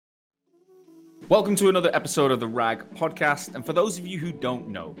Welcome to another episode of the RAG podcast. And for those of you who don't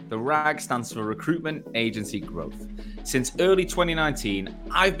know, the RAG stands for Recruitment Agency Growth. Since early 2019,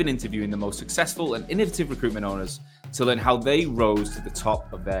 I've been interviewing the most successful and innovative recruitment owners to learn how they rose to the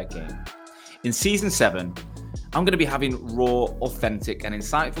top of their game. In season 7, I'm going to be having raw, authentic, and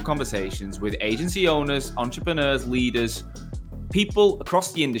insightful conversations with agency owners, entrepreneurs, leaders, people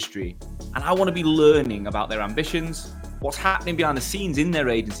across the industry. And I want to be learning about their ambitions, what's happening behind the scenes in their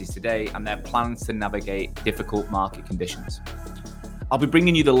agencies today, and their plans to navigate difficult market conditions. I'll be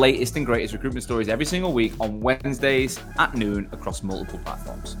bringing you the latest and greatest recruitment stories every single week on Wednesdays at noon across multiple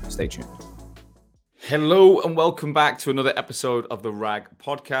platforms. Stay tuned. Hello and welcome back to another episode of the RAG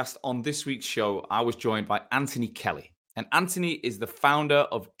podcast. On this week's show, I was joined by Anthony Kelly. And Anthony is the founder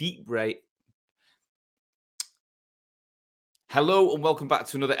of DeepRec. Hello and welcome back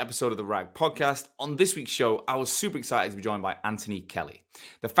to another episode of the RAG podcast. On this week's show, I was super excited to be joined by Anthony Kelly,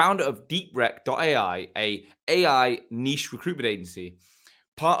 the founder of DeepRec.ai, a AI niche recruitment agency,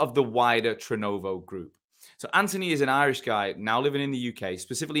 part of the wider Trinnovo Group. So Anthony is an Irish guy now living in the UK,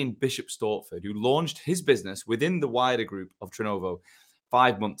 specifically in Bishop Stortford, who launched his business within the wider group of Trinnovo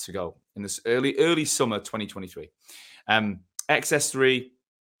 5 months ago in this early summer 2023. XS3.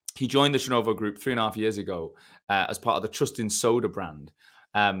 He joined the Trinnovo Group 3.5 years ago as part of the Trust in Soda brand.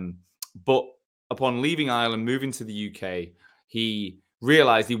 But upon leaving Ireland, moving to the UK, he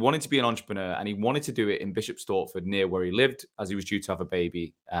realized he wanted to be an entrepreneur and he wanted to do it in Bishop Stortford, near where he lived, as he was due to have a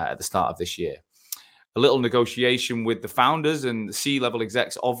baby at the start of this year. A little negotiation with the founders and the C-level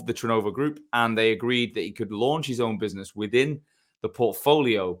execs of the Trinnovo Group, and they agreed that he could launch his own business within the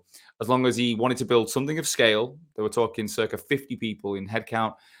portfolio as long as he wanted to build something of scale. They were talking circa 50 people in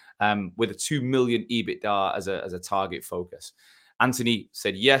headcount, with a 2 million EBITDA as a target focus. Anthony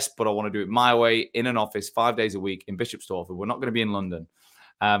said, yes, but I want to do it my way in an office 5 days a week in Bishop Stortford. We're not going to be in London.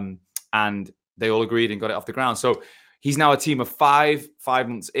 And they all agreed and got it off the ground. So he's now a team of 5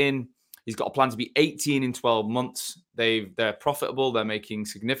 months in. He's got a plan to be 18 in 12 months. They're profitable. They're making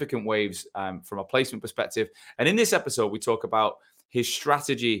significant waves from a placement perspective. And in this episode, we talk about his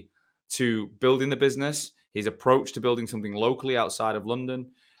strategy to building the business, his approach to building something locally outside of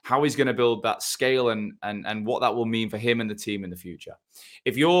London, how he's going to build that scale and what that will mean for him and the team in the future.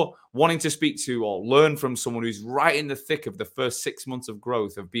 If you're wanting to speak to or learn from someone who's right in the thick of the first 6 months of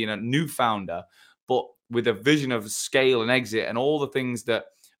growth of being a new founder, but with a vision of scale and exit and all the things that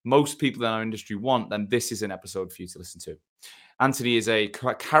most people in our industry want, then this is an episode for you to listen to. Anthony is a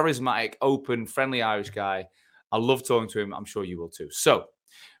charismatic, open, friendly Irish guy. I love talking to him. I'm sure you will too. So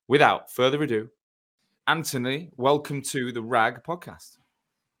without further ado, Anthony, welcome to the RAG podcast.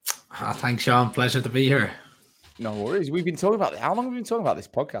 Thanks, Sean. Pleasure to be here. No worries. We've been talking about how long have we been talking about this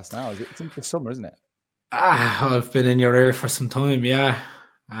podcast now? It's into the summer, isn't it? I've been in your ear for some time. Yeah,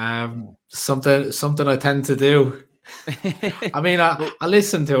 something I tend to do. I mean, I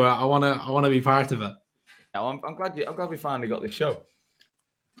listen to it. I want to be part of it. Yeah, I'm glad we finally got this show.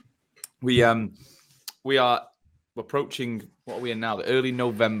 We are approaching, what are we in now? The early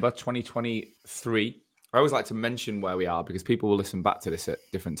November 2023. I always like to mention where we are because people will listen back to this at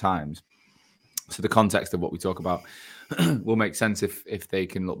different times. So the context of what we talk about will make sense if they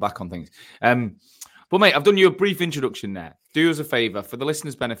can look back on things. But mate, I've done you a brief introduction there. Do us a favor for the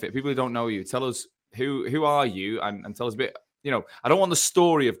listeners' benefit. People who don't know you, tell us who are you and tell us a bit. I don't want the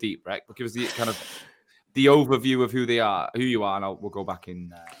story of DeepRec, but give us the kind of the overview of who you are, and we'll go back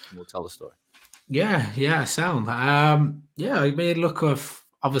in and we'll tell the story. Yeah, sound. I made look of.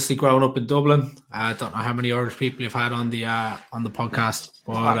 Obviously, growing up in Dublin, I don't know how many Irish people you've had on the podcast,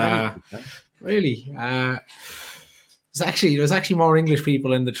 but really, there's actually more English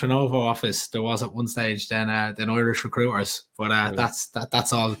people in the Trinnovo office there was at one stage than Irish recruiters. But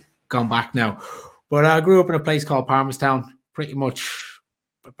that's all gone back now. But I grew up in a place called Palmerstown, pretty much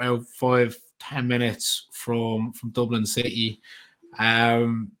about 5-10 minutes from Dublin City.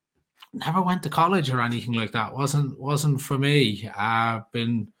 Never went to college or anything like that. Wasn't for me. I've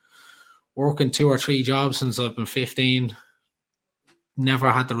been working 2 or 3 jobs since I've been 15.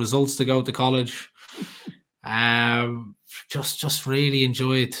 Never had the results to go to college. Just really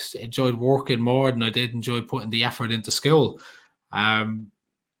enjoyed working more than I did enjoy putting the effort into school. Got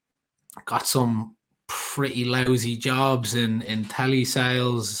some pretty lousy jobs in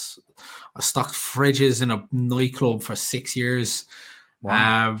telesales. I stocked fridges in a nightclub for 6 years.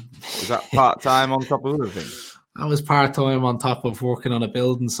 Wow. Was that part-time on top of other things? I was part-time on top of working on a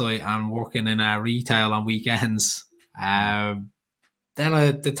building site and working in retail on weekends. Then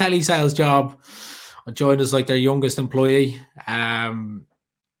the telesales job, I joined as like their youngest employee. And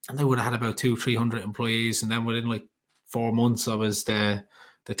they would have had about 200-300 employees. And then within like 4 months, I was the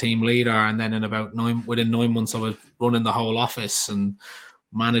the team leader, and then within 9 months I was running the whole office and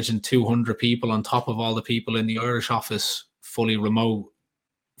managing 200 people on top of all the people in the Irish office, fully remote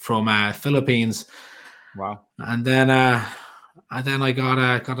from Philippines. Wow. And then I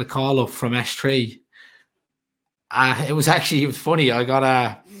got a call up from S3. It was funny. I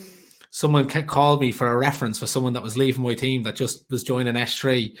got someone called me for a reference for someone that was leaving my team that just was joining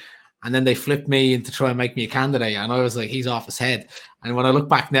S3. And then they flipped me in to try and make me a candidate. And I was like, he's off his head. And when I look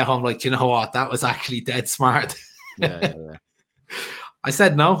back now, I'm like, you know what? That was actually dead smart. Yeah. I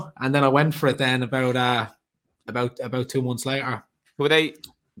said no. And then I went for it then about 2 months later. Were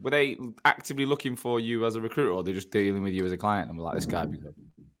they actively looking for you as a recruiter, or were they just dealing with you as a client and were like, this guy be good?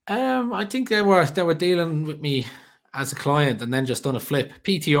 I think they were dealing with me as a client and then just done a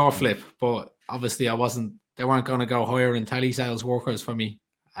PTR flip. But obviously they weren't going to go hiring telesales workers for me.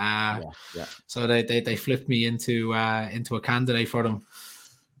 So they flipped me into a candidate for them.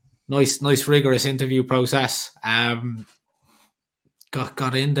 Nice rigorous interview process.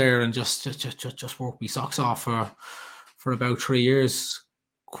 Got in there and just worked my socks off for about 3 years.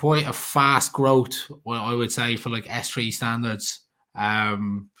 Quite a fast growth, well, I would say, for like S3 standards. I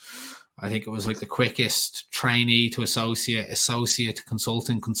think it was like the quickest trainee to associate to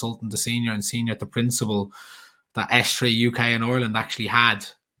consultant to senior, and senior to principal that S3 UK and Ireland actually had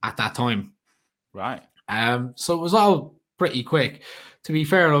at that time. Right. So it was all pretty quick. To be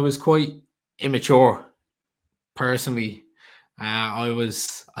fair, I was quite immature personally. When I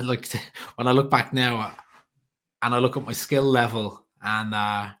look back now and I look at my skill level and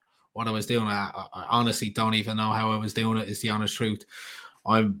what I was doing, I honestly don't even know how I was doing it, is the honest truth.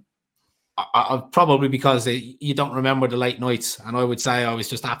 I probably because you don't remember the late nights, and I would say I was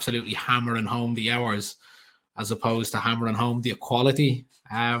just absolutely hammering home the hours as opposed to hammering home the quality.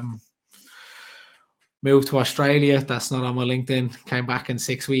 Moved to Australia. That's not on my LinkedIn. Came back in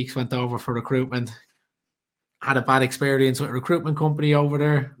 6 weeks, went over for recruitment. Had a bad experience with a recruitment company over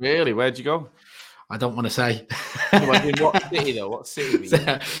there. Really? Where'd you go? I don't want to say. In what city though? What city?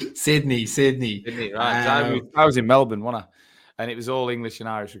 Sydney. Sydney, right. I was in Melbourne, wasn't I? And it was all English and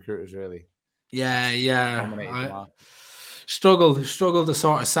Irish recruiters, really. Yeah. I struggled to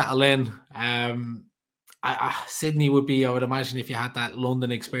sort of settle in. Sydney would be, I would imagine, if you had that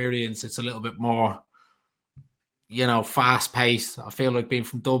London experience, it's a little bit more, fast paced. I feel like being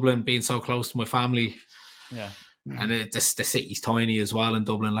from Dublin, being so close to my family. Yeah. And the city's tiny as well in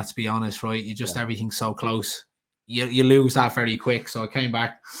Dublin, let's be honest, right? Everything's so close. You lose that very quick. So I came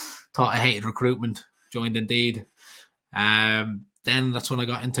back, thought I hated recruitment, joined Indeed. Then that's when I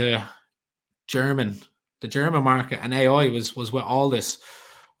got into the German market, and AI was with all this,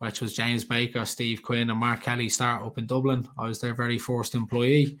 which was James Baker, Steve Quinn, and Mark Kelly start up in Dublin. I was their very first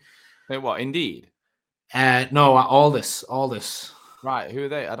employee. Hey, what, Indeed? No, all this. Right, who are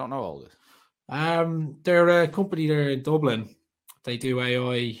they? I don't know all this. They're a company there in Dublin. They do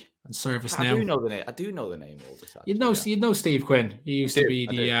AI and service now. I do know the name of all this. Actually, you know Steve Quinn. He used to be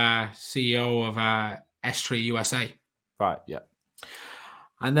the CEO of S3 USA. Right. Yeah.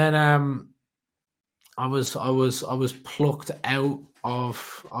 And then I was plucked out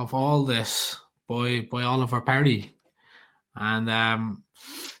of all this by Oliver Perry, and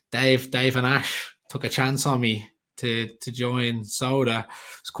Dave and Ash took a chance on me to join Soda.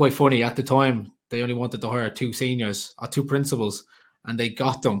 It's quite funny at the time. They only wanted to hire two principals, and they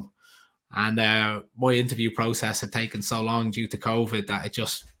got them. And my interview process had taken so long due to COVID that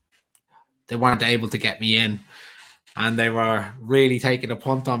they weren't able to get me in. And they were really taking a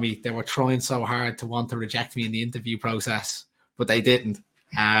punt on me. They were trying so hard to want to reject me in the interview process, but they didn't.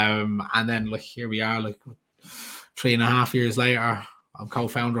 And then here we are, 3.5 years later. I'm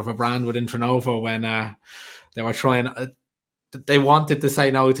co-founder of a brand within Trinnovo when they were trying. They wanted to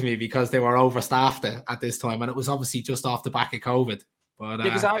say no to me because they were overstaffed at this time, and it was obviously just off the back of COVID. But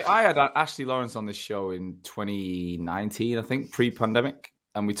because I had Ashley Lawrence on this show in 2019, I think, pre-pandemic,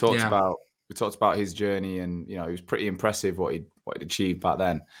 and we talked about his journey, and it was pretty impressive what he'd achieved back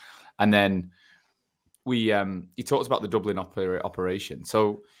then. And then he talked about the Dublin operation.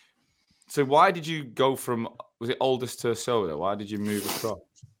 So why did you go from, was it Aldous to Soda? Why did you move across?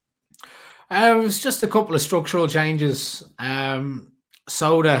 It was just a couple of structural changes.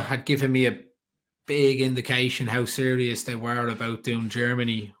 Soda had given me a big indication how serious they were about doing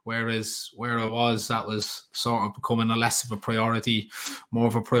Germany, whereas where I was, that was sort of becoming less of a priority, more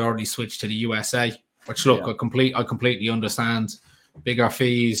of a priority switch to the USA, which I completely understand. Bigger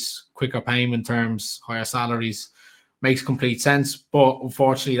fees, quicker payment terms, higher salaries, makes complete sense. But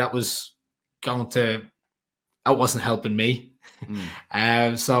unfortunately, that wasn't helping me.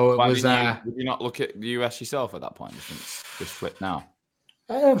 So it was. Would you not look at the US yourself at that point? Just flip now.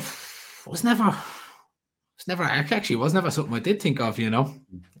 Was never, actually, was never something I did think of,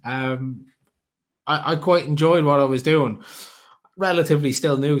 I quite enjoyed what I was doing. Relatively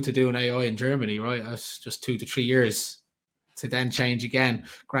still new to doing AI in Germany, right? I was just 2 to 3 years to then change again.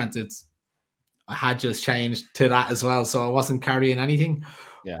 Granted, I had just changed to that as well, so I wasn't carrying anything.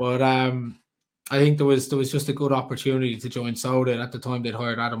 Yeah. But I think there was just a good opportunity to join Soda. At the time, they'd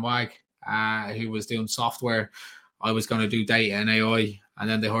hired Adam Wag, who was doing software. I was going to do data and AI, and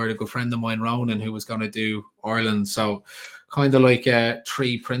then they hired a good friend of mine, Ronan, who was going to do Ireland. So kind of like a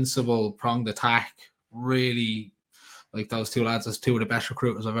three principal pronged attack. Really, like those two lads as two of the best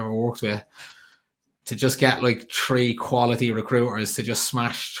recruiters I've ever worked with. To just get like three quality recruiters to just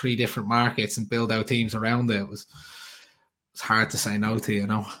smash three different markets and build out teams around it was hard to say no to,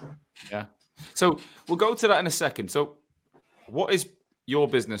 Yeah. So we'll go to that in a second. So what is your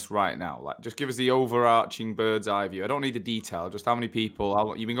business right now? Like, just give us the overarching bird's eye view. I don't need the detail, just how many people, how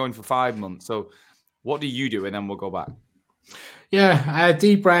long you've been going for 5 months. So what do you do? And then we'll go back. Yeah,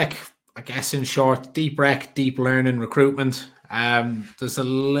 DeepRec, I guess in short, DeepRec, deep learning recruitment. There's a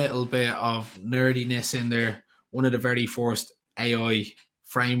little bit of nerdiness in there. One of the very first AI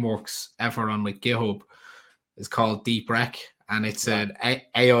frameworks ever on like GitHub is called DeepRec, and it's an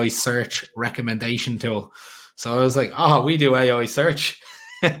AI search recommendation tool. So I was like, oh, we do AI search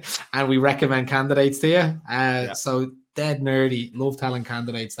and we recommend candidates to you. So dead nerdy, love telling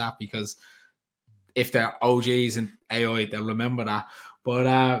candidates that, because if they're OGs in AI, they'll remember that. But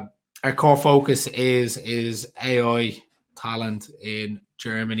our core focus is AI talent in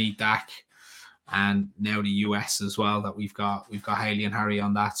Germany, DAC, and now the US as well. That we've got Haley and Harry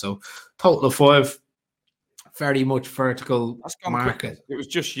on that. So total of 5. Very much vertical market. Quick. It was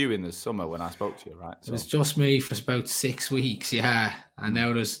just you in the summer when I spoke to you, right? So. It was just me for about 6 weeks, yeah. And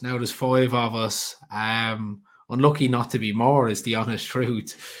now there's 5 of us. Unlucky not to be more, is the honest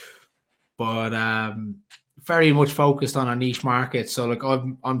truth. But very much focused on a niche market. So like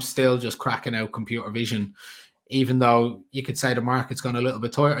I'm still just cracking out computer vision, even though you could say the market's gone a little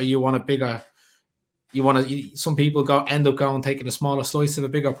bit tighter. You want a bigger. Some people end up going taking a smaller slice of a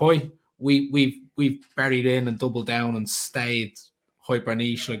bigger pie. We've buried in and doubled down and stayed hyper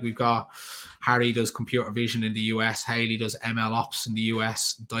niche. Like we've got Harry does computer vision in the US, Haley does ML ops in the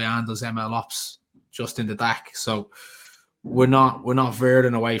US, Diane does ML ops just in the DAC. So we're not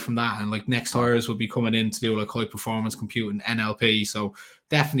veering away from that. And like next hires will be coming in to do like high performance computing, NLP. So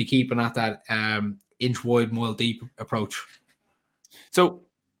definitely keeping at that inch wide, mile deep approach. So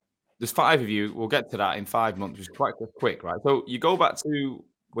there's 5 of you. We'll get to that in 5 months, which is quite quick, right? So you go back to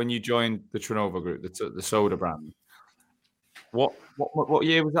when you joined the Trinnovo Group, the soda brand. What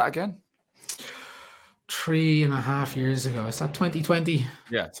year was that again? 3.5 years ago. Is that 2020?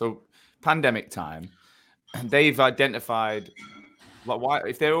 Yeah. So pandemic time, and they've identified, like, why,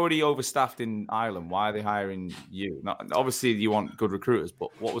 if they're already overstaffed in Ireland, why are they hiring you? Obviously, you want good recruiters,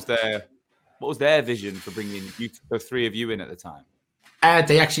 but what was their vision for bringing you, the 3 of you, in at the time?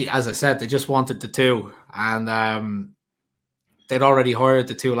 They actually, as I said, they just wanted the 2, and they'd already hired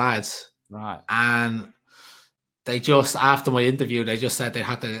the 2 lads, right? And they just, after my interview, they just said they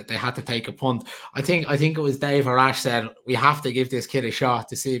had to take a punt. I think it was Dave or Ash said, we have to give this kid a shot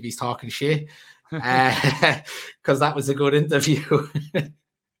to see if he's talking shit, because that was a good interview. And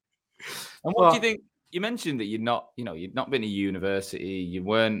what do you think? You mentioned that you'd not been to university. You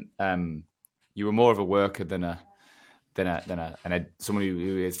weren't. You were more of a worker than someone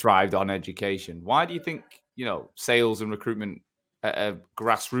who thrived on education. Why do you think sales and recruitment at a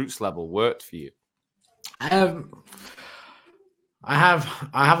grassroots level worked for you? I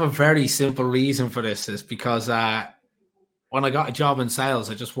have a very simple reason for this. Is because when I got a job in sales,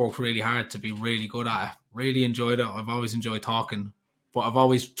 I just worked really hard to be really good at it. Really enjoyed it. I've always enjoyed talking, but I've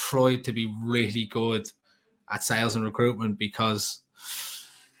always tried to be really good at sales and recruitment, because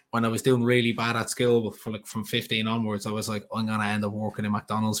when I was doing really bad at school from 15 onwards, I was like, I'm gonna end up working in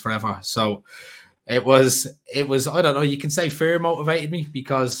McDonald's forever. So it was I don't know, you can say fear motivated me,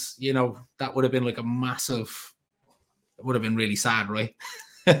 because that would have been like a massive, it would have been really sad, right?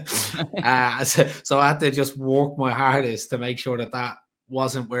 So I had to just work my hardest to make sure that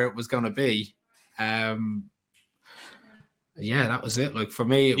wasn't where it was going to be. Yeah, that was it. Like for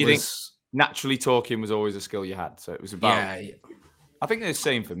me, it was naturally talking was always a skill you had. So it was about. Yeah. I think it's the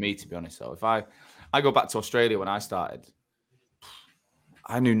same for me, to be honest. Though, if I go back to Australia when I started,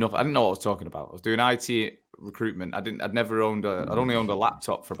 I knew nothing. I didn't know what I was talking about. I was doing IT recruitment. I'd only owned a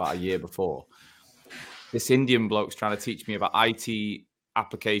laptop for about a year before. This Indian bloke's trying to teach me about IT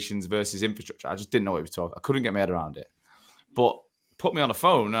applications versus infrastructure. I just didn't know what he was talking. I couldn't get my head around it. But put me on a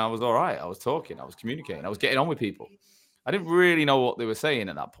phone and I was all right. I was talking. I was communicating. I was getting on with people. I didn't really know what they were saying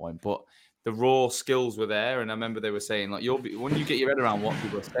at that point, but the raw skills were there. And I remember they were saying, like, when you get your head around what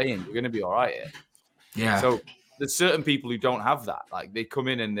people are saying, you're going to be all right here. Yeah. So there's certain people who don't have that. Like, they come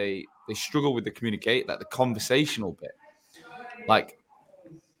in and they struggle with the conversational bit. Like,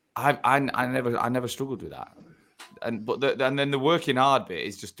 I never struggled with that. And then the working hard bit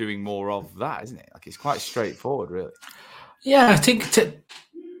is just doing more of that, isn't it? Like, it's quite straightforward, really. Yeah, I think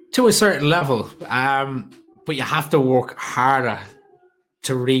to a certain level, but you have to work harder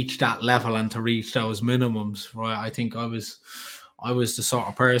to reach that level and to reach those minimums, right? I think I was the sort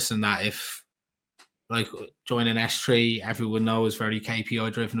of person that if, like, joining S3, everyone knows, very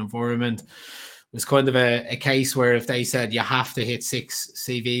KPI driven environment. It was kind of a case where if they said you have to hit 6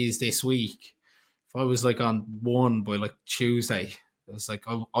 CVs this week, if I was like on 1 by like Tuesday, it was like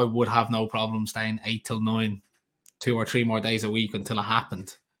I would have no problem staying 8 till 9, 2 or 3 more days a week until it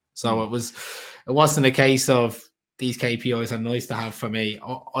happened. So it wasn't a case of these KPIs are nice to have for me.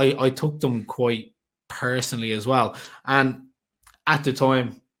 I took them quite personally as well. And at the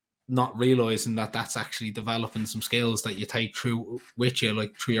time, not realizing that that's actually developing some skills that you take through with you,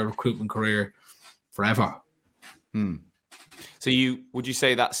 like through your recruitment career forever. So would you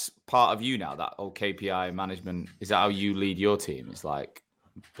say that's part of you now, that old KPI management? Is that how you lead your team? It's like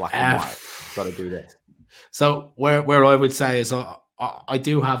black and white, got to do this. So where I would say is I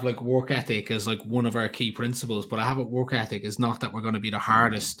do have like work ethic as like one of our key principles, but I have a work ethic is not that we're going to be the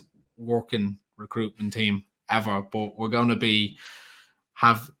hardest working recruitment team ever, but we're going to be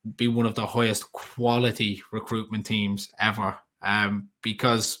one of the highest quality recruitment teams ever.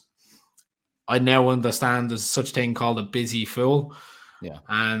 Because I now understand there's such thing called a busy fool. Yeah.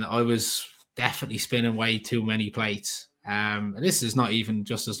 And I was definitely spinning way too many plates. And this is not even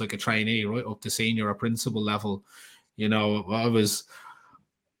just as like a trainee, right up to senior or principal level. You know,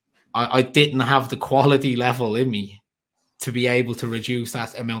 I didn't have the quality level in me to be able to reduce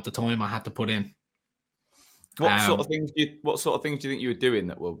that amount of time I had to put in. What sort of things do you think you were doing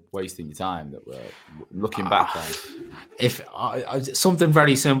that were wasting your time, that were looking back on? If something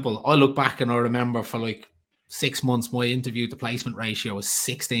very simple, I look back and I remember for like 6 months, my interview to placement ratio was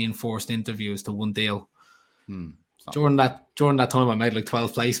 16 forced interviews to 1 deal. During that time, I made like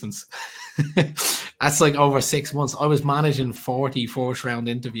 12 placements. That's like over 6 months. I was managing 40 first round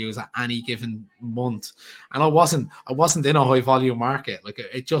interviews at any given month, and I wasn't in a high volume market. Like,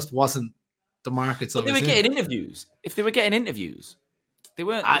 it just wasn't the markets. But they were getting interviews. If they were getting interviews, they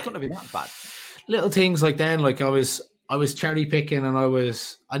couldn't have been that bad. Little things like then, like I was cherry picking, and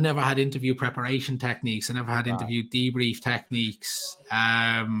I never had interview preparation techniques. I never had interview debrief techniques.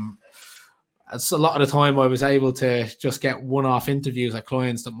 It's a lot of the time I was able to just get one-off interviews at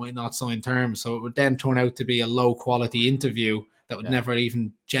clients that might not sign terms. So it would then turn out to be a low quality interview that would never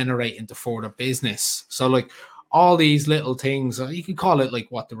even generate into further business. So like all these little things, you could call it like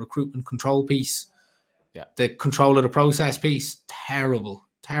the recruitment control piece, the control of the process piece, terrible.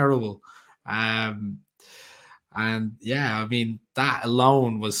 And yeah, I mean, that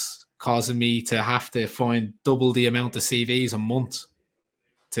alone was causing me to have to find double the amount of CVs a month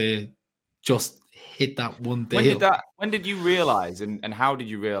to just hit that one deal. When did you realize, and how did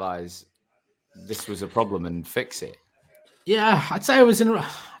you realize this was a problem and fix it? Yeah, I'd say I was in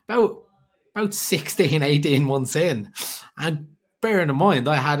about 16, 18 months in. And bearing in mind,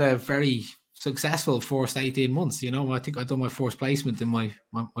 I had a very successful first 18 months. You know, I think I'd done my first placement in my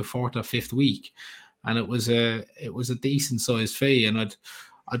 4th or 5th week. And it was a decent sized fee. And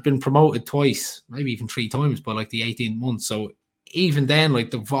I'd been promoted twice, maybe even 3 times by like the 18 months. So even then,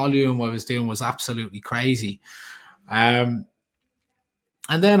 like the volume I was doing was absolutely crazy. And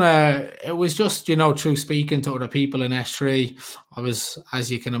then it was just, you know, through speaking to other people in S3, I was,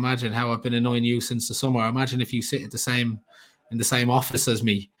 as you can imagine, how I've been annoying you since the summer. Imagine if you sit in the same office as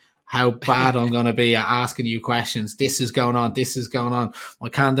me, how bad I'm going to be at asking you questions. This is going on. My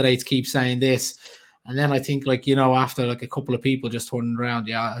candidates keep saying this. And then I think, like, you know, after like a couple of people just turning around,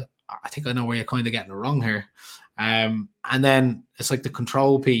 I think I know where you're kind of getting it wrong here. And then it's like the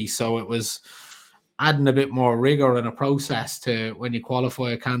control piece. So it was adding a bit more rigor and a process to when you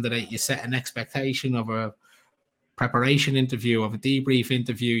qualify a candidate. You set an expectation of a preparation interview, of a debrief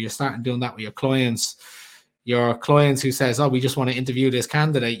interview. You're starting doing that with your clients. Your clients who says, oh, we just want to interview this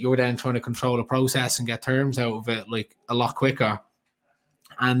candidate. You're then trying to control the process and get terms out of it like a lot quicker.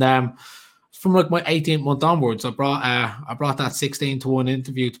 And from like my 18th month onwards, I brought that 16-1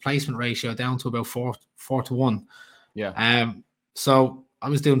 interview to placement ratio down to about 4-1. Yeah. So I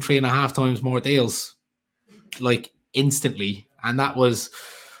was doing 3.5 times more deals, like instantly, and that was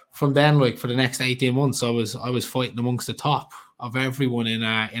from then. Like for the next 18 months, I was fighting amongst the top of everyone in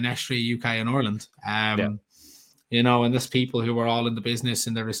S3 UK and Ireland. and there's people who were all in the business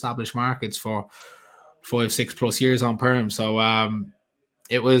in their established markets for 5-6+ years on perm. So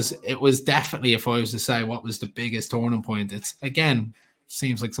it was definitely, if I was to say what was the biggest turning point, it's again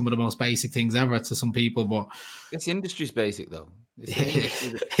seems like some of the most basic things ever to some people, but it's industry's basic though.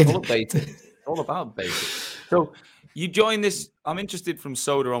 It's all basic. It's all about basics. So you join this. I'm interested from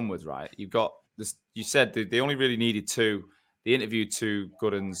Soda onwards, right? You've got this. You said they only really needed two. They interviewed two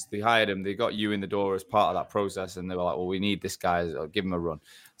good uns. They hired him. They got you in the door as part of that process, and they were like, "Well, we need this guy. I'll give him a run."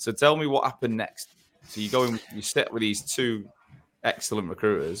 So tell me what happened next. So you go and you sit with these two excellent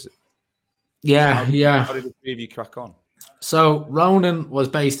recruiters. Yeah. How did the three of you crack on? So Ronan was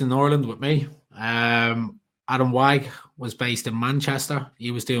based in Ireland with me. Adam Wag was based in Manchester.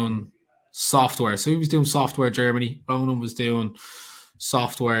 He was doing software. So he was doing software Germany. Ronan was doing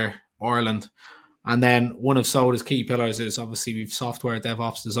software Ireland. And then one of Soda's key pillars is obviously we've software,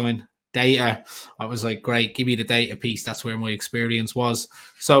 DevOps, design, data. I was like, great, give me the data piece. That's where my experience was.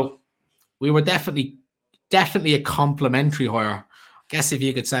 So we were definitely a complementary hire. I guess if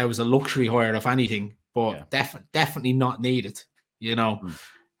you could say it was a luxury hire, if anything, but definitely not needed,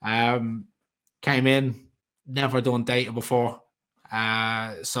 Came in, never done data before.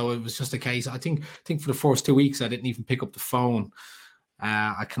 So it was just a case. I think for the first 2 weeks, I didn't even pick up the phone.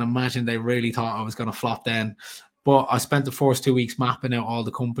 I can imagine they really thought I was going to flop then. But I spent the first 2 weeks mapping out all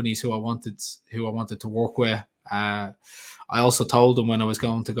the companies who I wanted to work with. I also told them when I was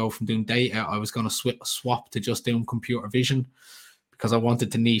going to go from doing data, I was going to swap to just doing computer vision because I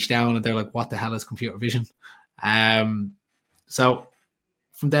wanted to niche down. And they're like, "What the hell is computer vision?" So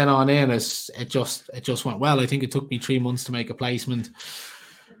from then on in, it just went well. I think it took me 3 months to make a placement.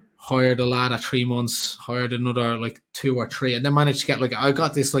 Hired a lad at 3 months, hired another like 2 or 3, and then managed to get I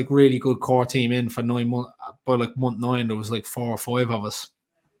got this like really good core team in for 9 months. By like month 9, there was like 4 or 5 of us.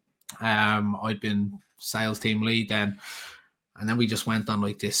 I'd been sales team lead then, and then we just went on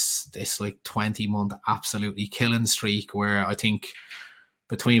like this like 20-month absolutely killing streak where I think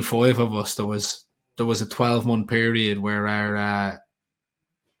between 5 of us there was a 12-month period where our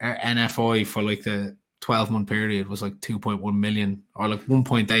NFI for like the 12-month period was like 2.1 million or like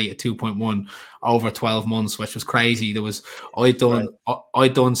 1.8 at 2.1 over 12 months, which was crazy. I'd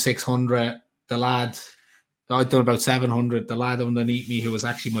done 600. The lad, I'd done about 700. The lad underneath me, who was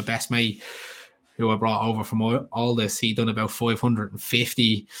actually my best mate, who I brought over from all this, he done about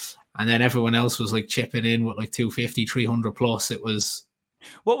 550. And then everyone else was like chipping in with like 250, 300 plus.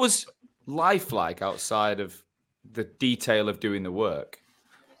 What was life like outside of the detail of doing the work?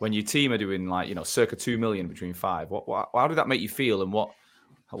 When your team are doing like, circa 2 million between 5, how did that make you feel? And what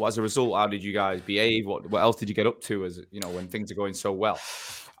as a result, how did you guys behave? What else did you get up to as, when things are going so well?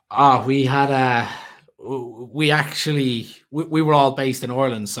 We had we were all based in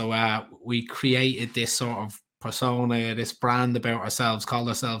Ireland. So we created this sort of persona, this brand about ourselves, called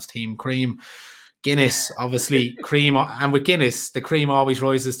ourselves Team Cream. Guinness, obviously cream. And with Guinness, the cream always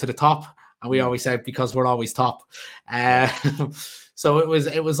rises to the top. And we always said, because we're always top. So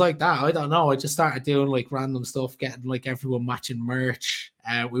it was like that. I don't know. I just started doing like random stuff, getting like everyone matching merch.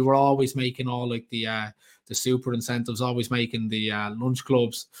 We were always making all like the super incentives, always making the lunch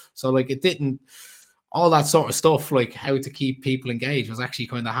clubs. So like all that sort of stuff, like how to keep people engaged, was actually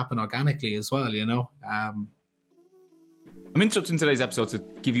kind of happen organically as well, I'm interrupting today's episode to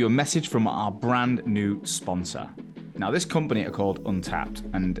give you a message from our brand new sponsor. Now, this company are called Untapped,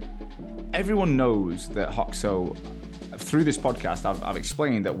 and everyone knows that Hoxo. Through this podcast, I've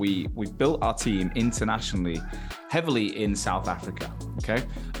explained that we've built our team internationally, heavily in South Africa, okay?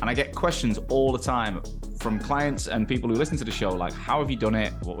 And I get questions all the time from clients and people who listen to the show, like, how have you done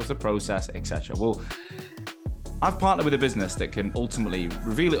it? What was the process, etc.? Well, I've partnered with a business that can ultimately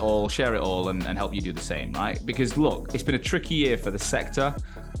reveal it all, share it all, and help you do the same, right? Because look, it's been a tricky year for the sector,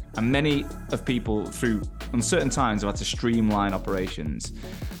 and many of people through uncertain times have had to streamline operations.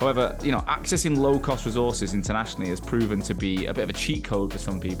 However, accessing low-cost resources internationally has proven to be a bit of a cheat code for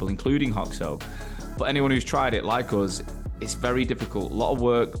some people, including Hoxo. But anyone who's tried it, like us, it's very difficult, a lot of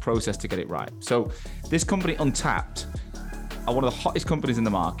work, process to get it right. So this company, Untapped, are one of the hottest companies in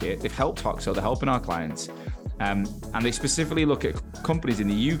the market. They've helped Hoxo, they're helping our clients. And they specifically look at companies in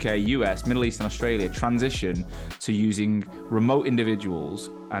the UK, US, Middle East, and Australia transition to using remote individuals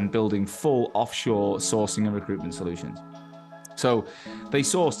and building full offshore sourcing and recruitment solutions. So they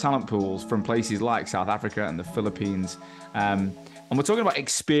source talent pools from places like South Africa and the Philippines. And we're talking about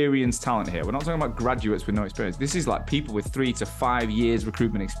experienced talent here. We're not talking about graduates with no experience. This is like people with 3 to 5 years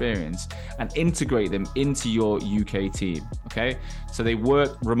recruitment experience, and integrate them into your UK team, okay? So they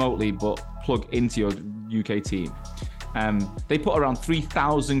work remotely, but plug into your UK team. They put around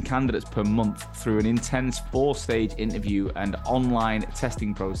 3,000 candidates per month through an intense 4-stage interview and online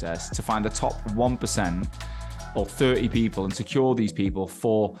testing process to find the top 1% or 30 people and secure these people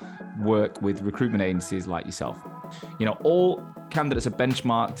for work with recruitment agencies like yourself. All candidates are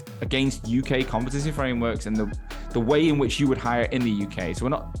benchmarked against UK competency frameworks and the way in which you would hire in the UK. So we're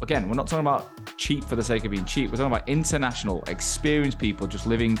not talking about cheap for the sake of being cheap. We're talking about international, experienced people just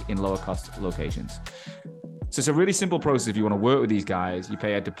living in lower cost locations. So it's a really simple process. If you want to work with these guys, you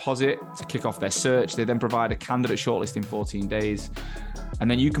pay a deposit to kick off their search. They then provide a candidate shortlist in 14 days. And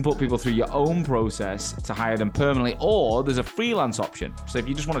then you can put people through your own process to hire them permanently, or there's a freelance option. So if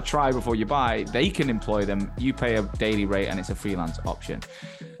you just want to try before you buy, they can employ them. You pay a daily rate and it's a freelance option.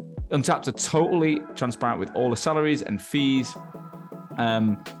 Untapped are totally transparent with all the salaries and fees.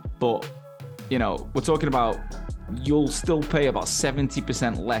 But, we're talking about you'll still pay about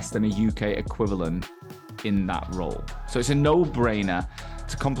 70% less than a UK equivalent in that role. So it's a no-brainer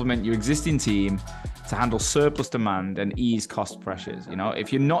to complement your existing team, to handle surplus demand and ease cost pressures.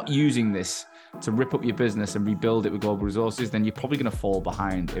 If you're not using this to rip up your business and rebuild it with global resources, then you're probably going to fall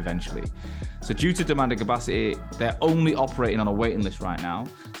behind eventually. So due to demand and capacity, they're only operating on a waiting list right now.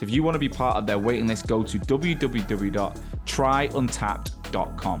 So if you want to be part of their waiting list, go to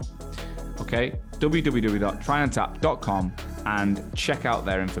www.tryuntapped.com. Okay, www.tryuntapped.com and check out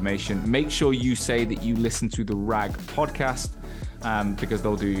their information. Make sure you say that you listen to the RAG podcast, because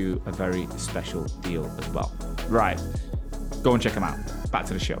they'll do you a very special deal as well. Right, go and check them out. Back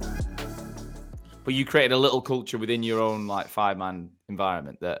to the show. But you created a little culture within your own 5-man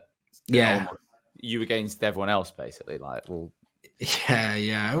environment that you against everyone else basically. It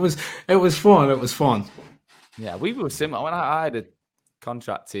was fun. Yeah, we were similar. When I had a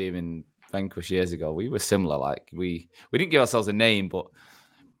contract team in Vanquish years ago, we were similar. We didn't give ourselves a name, but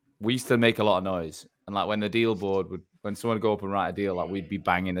we used to make a lot of noise. And when the deal board when someone would go up and write a deal, we'd be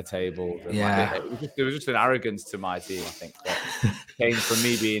banging the table. Yeah. There was just an arrogance to my team, I think, that came from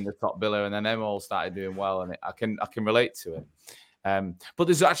me being the top biller, and then them all started doing well, and I can relate to it. But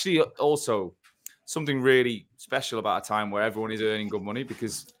there's actually also something really special about a time where everyone is earning good money,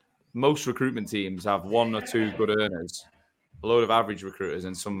 because most recruitment teams have 1 or 2 good earners, a load of average recruiters,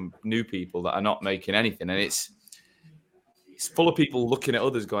 and some new people that are not making anything. And it's full of people looking at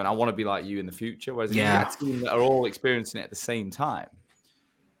others going, I want to be like you in the future. Whereas you get a team that are all experiencing it at the same time.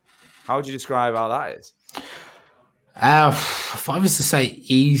 How would you describe how that is? If I was to say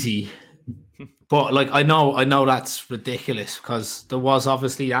easy, but I know that's ridiculous, because there was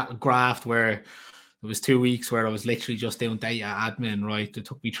obviously that graft where there was 2 weeks where I was literally just doing data admin, right? It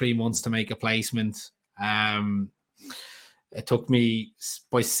took me 3 months to make a placement. It took me,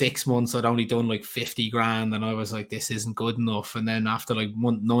 by 6 months, I'd only done 50 grand, and I was like, this isn't good enough. And then after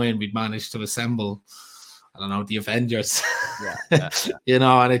month 9, we'd managed to assemble, I don't know, the Avengers. Yeah.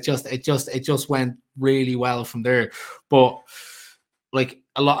 And it just went really well from there. But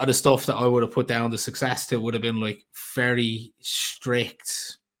a lot of the stuff that I would have put down the success to would have been very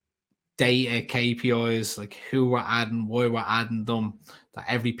strict data KPIs, who we're adding, why we're adding them, that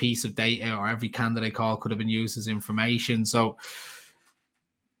every piece of data or every candidate call could have been used as information. So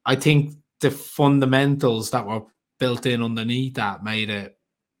I think the fundamentals that were built in underneath that made it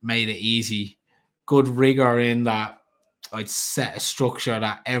easy. Good rigor in that I'd set a structure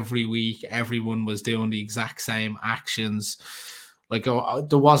that every week everyone was doing the exact same actions. There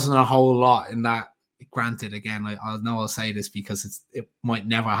wasn't a whole lot in that. Granted, again, I know I'll say this because it might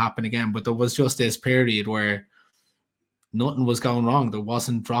never happen again, but there was just this period where nothing was going wrong. There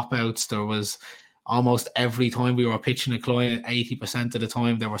wasn't dropouts. There was almost every time we were pitching a client, 80% of the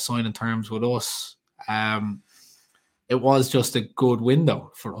time they were signing terms with us. It was just a good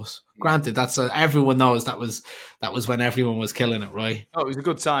window for us. Granted, everyone knows that was when everyone was killing it, right? Oh, it was a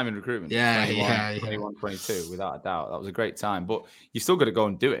good time in recruitment. Yeah, 21, 22, without a doubt. That was a great time, but you still got to go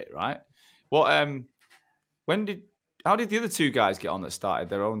and do it, right? What? How did the other 2 guys get on that started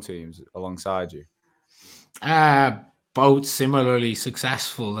their own teams alongside you? Both similarly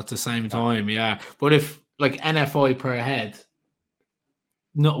successful at the same time, yeah. But if NFI per head,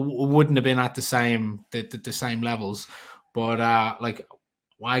 wouldn't have been at the same levels. But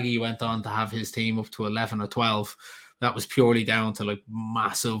Waggy went on to have his team up to 11 or 12. That was purely down to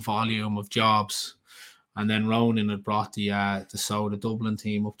massive volume of jobs. And then Ronan had brought the Dublin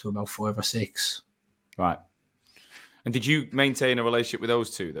team up to about 5 or 6. Right. And did you maintain a relationship with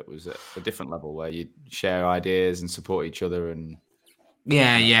those 2 that was at a different level, where you share ideas and support each other? And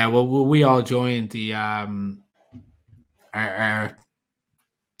yeah. Well, we all joined the our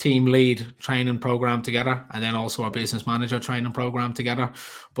team lead training program together, and then also our business manager training program together.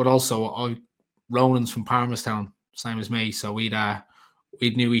 But also, Ronan's from Palmerstown, same as me. So we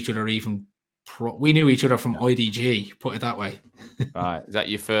knew each other we knew each other from IDG, put it that way. Right. Is that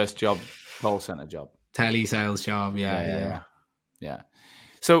your first job, call center job? Telesales job, yeah.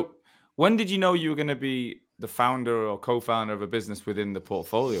 So when did you know you were going to be the founder or co-founder of a business within the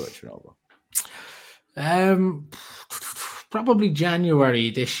portfolio at Trinnovo? Probably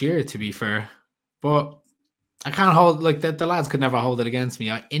January this year, to be fair. But I can't hold, like, the lads could never hold it against me.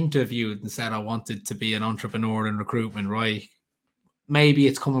 I interviewed and said I wanted to be an entrepreneur in recruitment, right? Maybe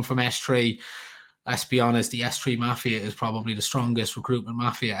it's coming from S3. Let's be honest, the S3 mafia is probably the strongest recruitment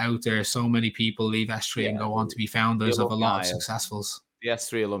mafia out there. So many people leave S3 and go on to be founders of a lot of successfuls. The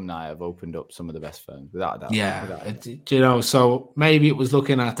S3 alumni have opened up some of the best firms, without a doubt. Yeah, so maybe it was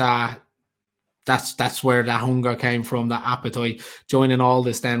looking at that. That's where that hunger came from, that appetite. Joining all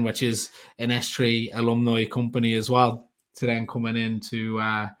this then, which is an S3 alumni company as well, to then coming into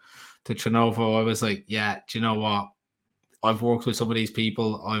to Trinnovo, I was like, yeah, do you know what? I've worked with some of these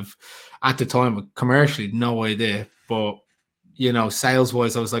people. I've, at the time, commercially, no idea. But, sales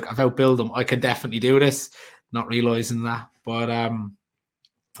wise, I was like, I've outbilled them. I can definitely do this. Not realizing that. But,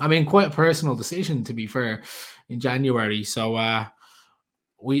 quite a personal decision, to be fair, in January. So, I'd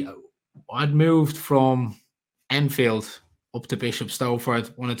moved from Enfield up to Bishop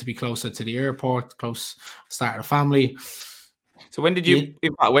Stowford, wanted to be closer to the airport, started a family. So when did you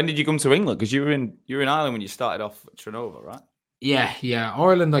come to England? Because you were in Ireland when you started off at Trinnovo, right? Yeah.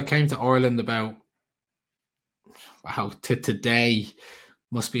 Ireland, I came to Ireland about, to today,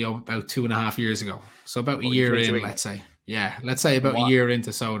 must be about 2.5 years ago. So about a year in, let's say. Yeah, let's say about a year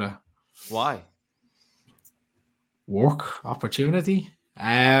into Soda. Why? Work opportunity.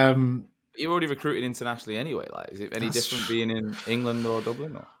 You're already recruiting internationally anyway. Like, is it any different being in England or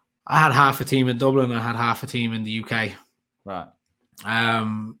Dublin? Or? I had half a team in Dublin. I had half a team in the UK. Right. I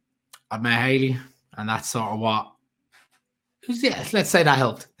met Hayley, and that's sort of what. Yeah, let's say that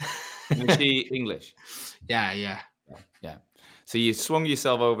helped. Is she English? Yeah. So you swung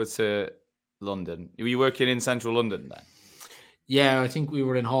yourself over to London. Were you working in central London then? Yeah, I think we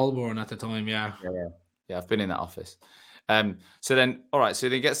were in Holborn at the time. Yeah. I've been in that office. So then, all right. So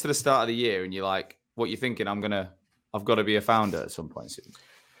then it gets to the start of the year, and you're like, "What you thinking? I've got to be a founder at some point soon."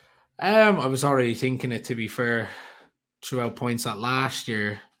 I was already thinking it, to be fair, throughout points that last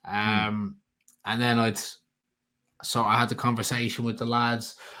year. And then I had the conversation with the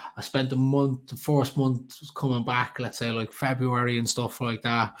lads. I spent the first month coming back, let's say like February and stuff like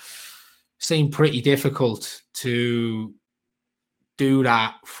that. Seemed pretty difficult to do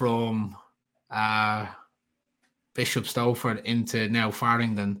that from Bishop Stowford into now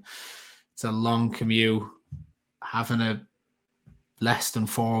Farringdon. It's a long commute. Having a less than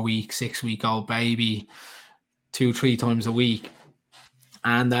 4 week, 6 week old baby 2-3 times a week.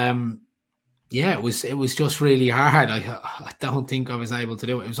 And it was just really hard. I don't think I was able to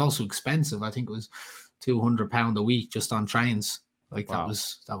do it. It was also expensive. I think it was £200 a week just on trains. Like, wow.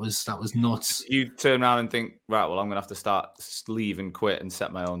 that was nuts. You turn around and think, right, well, I'm gonna have to leave and quit and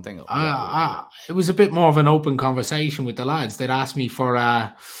set my own thing up. It was a bit more of an open conversation with the lads. They'd asked me for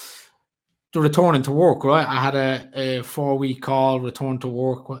the returning to work, right? I had a 4-week call, return to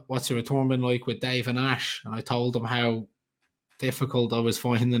work. What's your return been like with Dave and Ash? And I told them how difficult I was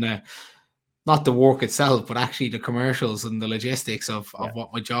finding it. Not the work itself, but actually the commercials and the logistics of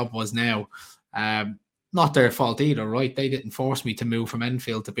what my job was now. Not their fault either, right? They didn't force me to move from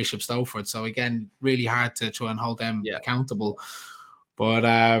Enfield to Bishop Stowford. So again, really hard to try and hold them accountable. But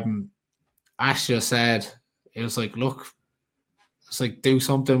Ash just said, it was like, look, it's like, do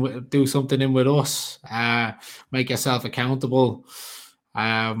something in with us, make yourself accountable,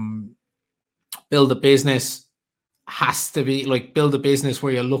 build a business. Has to be like, build a business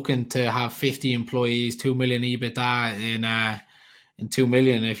where you're looking to have 50 employees, 2 million EBITDA in 2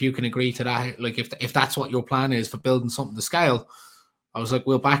 million. If you can agree to that, like if that's what your plan is for building something to scale, I was like,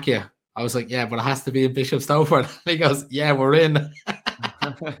 we'll back you. I was like, yeah, but it has to be in Bishop Stowford. He goes, yeah, we're in.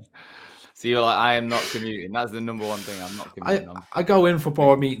 So you're like, I am not commuting. That's the number one thing. I'm not commuting. I go in for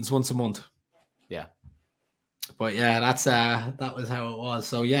board meetings once a month. Yeah. But yeah, that was how it was.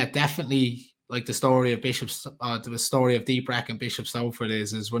 So yeah, definitely. Like the story of the story of DeepRec and Bishop Stowford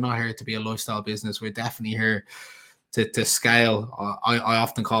is we're not here to be a lifestyle business. We're definitely here to scale. I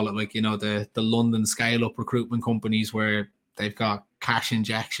often call it like, the London scale up recruitment companies where they've got cash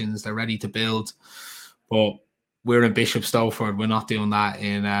injections, they're ready to build. But we're in Bishop Stowford. We're not doing that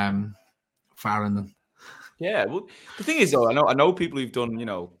in Farringdon. Yeah, well, the thing is though, I know people who've done.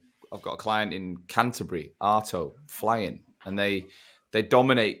 I've got a client in Canterbury, Arto, flying, and they they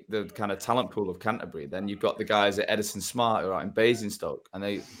dominate the kind of talent pool of Canterbury. Then you've got the guys at Edison Smart who are out in Basingstoke, and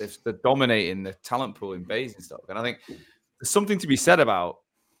they're dominating the talent pool in Basingstoke. And I think there's something to be said about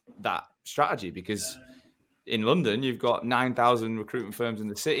that strategy, because in London, you've got 9,000 recruitment firms in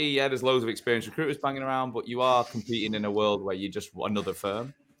the city. Yeah, there's loads of experienced recruiters banging around, but you are competing in a world where you're just another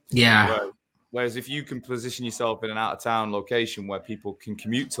firm. Yeah. Whereas if you can position yourself in an out-of-town location where people can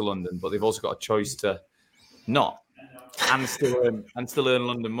commute to London, but they've also got a choice to not, and still earn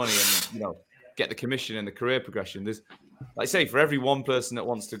London money, and get the commission and the career progression. There's, like I say, for every one person that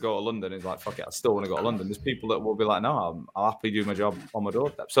wants to go to London is like, fuck it, I still want to go to London. There's people that will be like, no, I'll happily do my job on my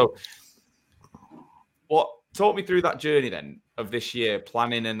doorstep. So talk me through that journey then of this year,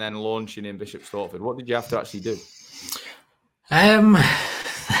 planning and then launching in Bishop Stortford. What did you have to actually do?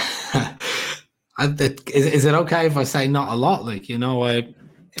 Is it okay if I say not a lot? Like,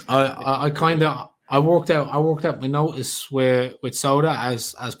 I worked out my notice with Soda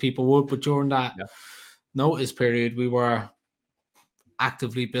as people would, but during that notice period, we were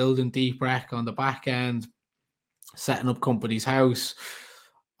actively building DeepRec on the back end, setting up company's house.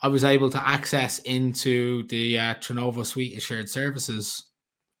 I was able to access into the Trinnovo suite of shared services,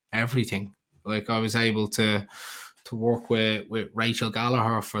 everything. Like, I was able to work with Rachel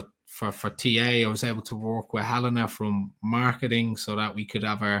Gallagher for TA. I was able to work with Helena from marketing so that we could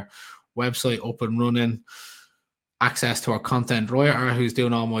have our website up and running, access to our content writer who's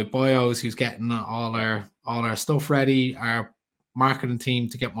doing all my bios, who's getting all our stuff ready, our marketing team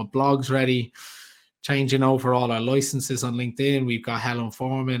to get my blogs ready, changing over all our licenses on LinkedIn. We've got Helen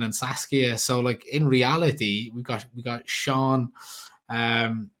Foreman and Saskia. So, like, in reality, we got Sean,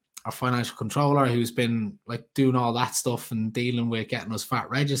 our financial controller, who's been like doing all that stuff and dealing with getting us VAT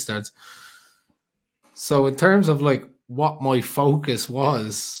registered. So in terms of like what my focus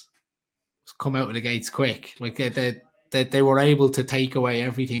was come out of the gates quick. Like they were able to take away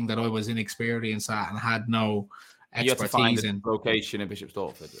everything that I was inexperienced at and had no expertise. You had to find a location in Bishop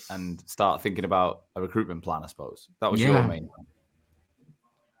Stortford and start thinking about a recruitment plan, I suppose. That was your main plan.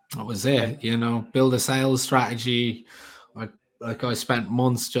 That was it. Build a sales strategy. Like I spent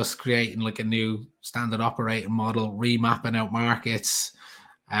months just creating like a new standard operating model, remapping out markets,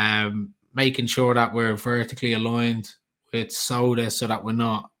 making sure that we're vertically aligned with Soda so that we're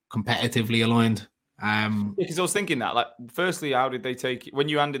not competitively aligned. Because I was thinking that, like, firstly, how did they take when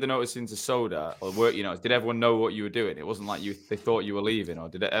you handed the notice into Soda or work? Did everyone know what you were doing? It wasn't like they thought you were leaving, or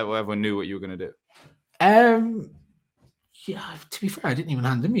did everyone knew what you were going to do? Yeah, to be fair, I didn't even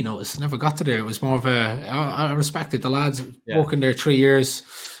hand in my notice. Never got to there. It was more of I respected the lads working there 3 years.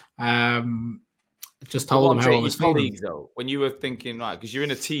 Just told them how I was feeling. Though, when you were thinking, right, because you're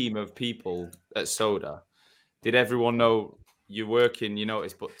in a team of people at Soda, did everyone know you're working,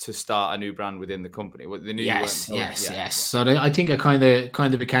 but to start a new brand within the company? They knew yes. So I think it kind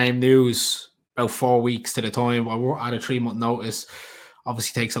of became news about 4 weeks to the time. I had a 3-month notice.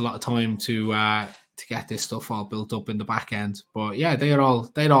 Obviously, takes a lot of time to get this stuff all built up in the back end. But yeah, they'd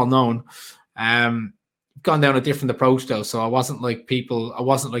all known. Gone down a different approach though. So I wasn't like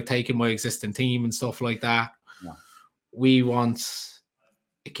taking my existing team and stuff like that. No. We want,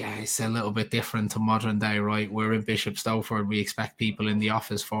 it's a little bit different to modern day, right? We're in Bishop Stortford. We expect people in the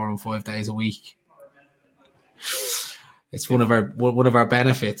office 4 and 5 days a week. It's one of our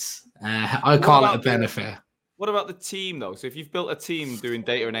benefits. I call it a benefit. What about the team, though? So if you've built a team doing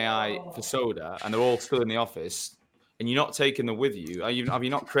data and AI for Soda and they're all still in the office and you're not taking them with you, have you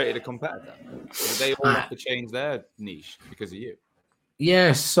not created a competitor? Do they all have to change their niche because of you?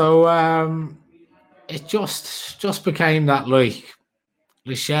 Yeah, so it just became that, like,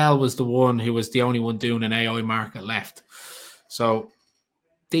 Michelle was the one who was the only one doing an AI market left. So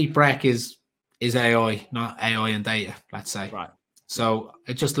DeepRec is AI, not AI and data, let's say. Right. So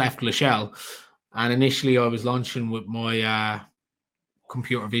it just left Michelle. And initially I was launching with my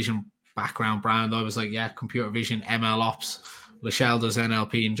computer vision background brand. I was like, computer vision, ML ops. Michelle does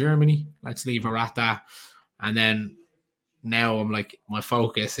NLP in Germany. Let's leave her at that. And then now I'm like, my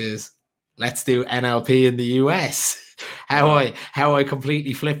focus is let's do NLP in the US. How I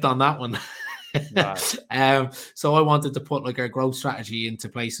completely flipped on that one. Right. So I wanted to put like our growth strategy into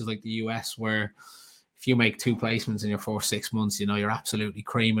places like the US, where if you make 2 placements in your first 6 months, you're absolutely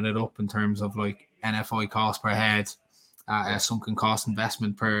creaming it up in terms of like NFI cost per head, sunken cost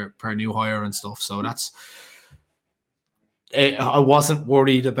investment per new hire and stuff. So that's it. I wasn't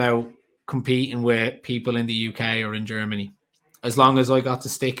worried about competing with people in the UK or in Germany. As long as I got to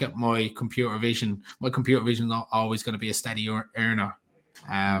stick at my computer vision is not always going to be a steady earner.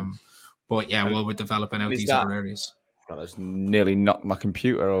 But yeah, we're developing out these other areas. God, I just nearly knocked my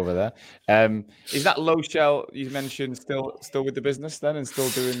computer over there. Is that low shell you mentioned still with the business then and still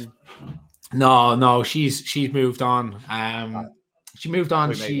doing? No, she's moved on. She moved on.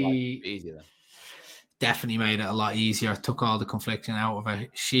 Probably made life She easier then. definitely made it a lot easier. Took all the conflicting out of it.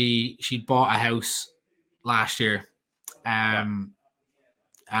 She bought a house last year, and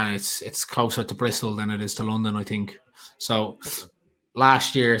it's closer to Bristol than it is to London, I think. So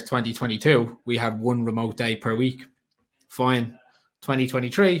last year, 2022, we had one remote day per week. Fine.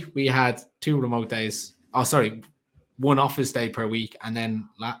 2023, we had 2 remote days. Oh, sorry, 1 office day per week, and then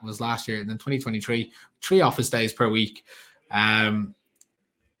that was last year. And then 2023, 3 office days per week.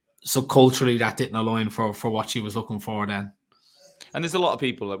 So culturally, that didn't align for what she was looking for then. And there's a lot of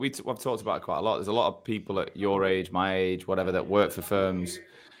people that we've talked about it quite a lot. There's a lot of people at your age, my age, whatever, that work for firms,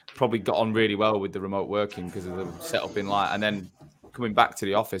 probably got on really well with the remote working because of the setup in life, and then coming back to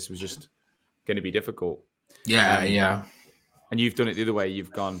the office was just going to be difficult. Yeah. And you've done it the other way.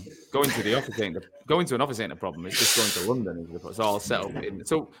 You've going to the office going to an office ain't a problem. It's just going to London. So I'll set up in.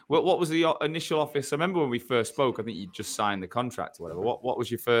 So what was the initial office? I remember when we first spoke. I think you just signed the contract or whatever. What was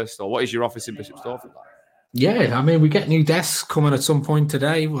your first, or what is your office in Bishop Stortford like? Yeah, I mean, we get new desks coming at some point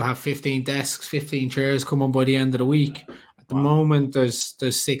today. We'll have 15 desks, 15 chairs coming by the end of the week. At the moment, there's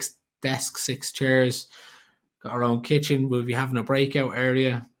 6 desks, 6 chairs. Got our own kitchen. We'll be having a breakout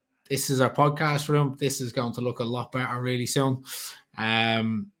area. This is our podcast room. This is going to look a lot better really soon. But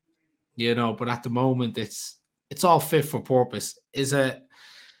at the moment, it's all fit for purpose. Is it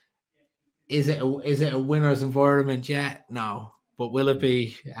a winner's environment yet? No. But will it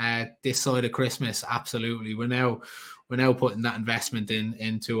be this side of Christmas? Absolutely. We're now putting that investment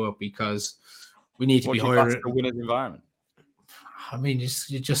into it because we need to be hiring a winner's environment. I mean,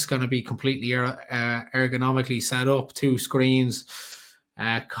 you're just going to be completely ergonomically set up, 2 screens.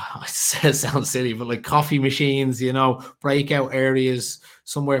 It sounds silly, but like coffee machines, breakout areas,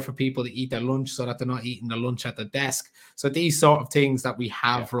 somewhere for people to eat their lunch so that they're not eating their lunch at the desk. So these sort of things that we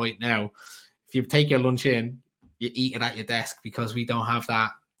have right now, if you take your lunch in, you eat it at your desk because we don't have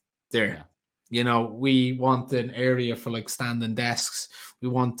that there. Yeah. We want an area for like standing desks. We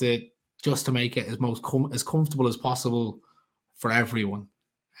want it just to make it as comfortable as possible for everyone.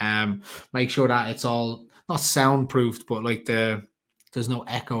 Make sure that it's all not soundproofed, but like there's no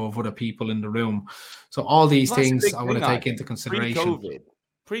echo of other people in the room. So all these things I want to take into consideration.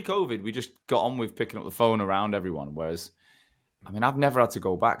 Pre-COVID, we just got on with picking up the phone around everyone. Whereas, I mean, I've never had to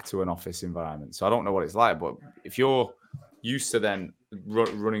go back to an office environment, so I don't know what it's like. But if you're used to then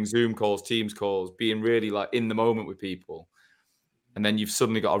running Zoom calls, Teams calls, being really like in the moment with people, and then you've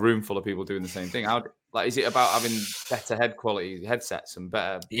suddenly got a room full of people doing the same thing. Is it about having better head quality headsets and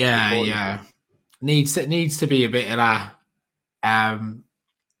better? Yeah. Needs to be a bit of that.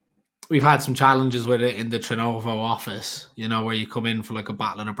 We've had some challenges with it in the Trinnovo office, where you come in for like a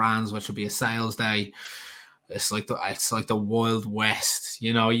battle of the brands, which would be a sales day. It's like the Wild West.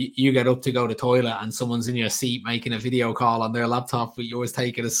 You get up to go to the toilet and someone's in your seat making a video call on their laptop, but yours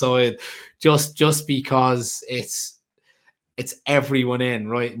taken aside, just because it's everyone in,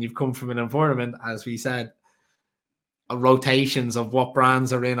 right? And you've come from an environment, as we said, rotations of what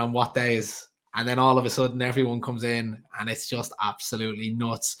brands are in on what days, and then all of a sudden everyone comes in, and it's just absolutely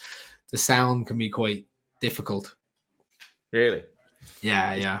nuts. The sound can be quite difficult. Really?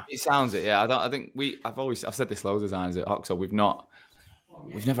 Yeah. It sounds it. Yeah, I think I've said this loads of times at Oxo. We've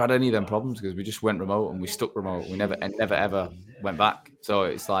never had any of them problems because we just went remote and we stuck remote. We never ever went back. So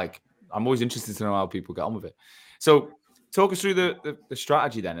it's like I'm always interested to know how people get on with it. So talk us through the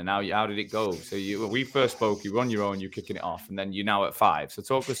strategy then, and how did it go? So when we first spoke, you were on your own, you're kicking it off, and then you're now at 5. So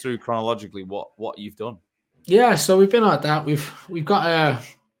talk us through chronologically what you've done. Yeah, so we've been at that. We've got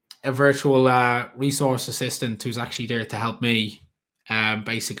a virtual resource assistant who's actually there to help me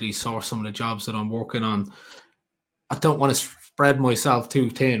basically source some of the jobs that I'm working on. I don't want to spread myself too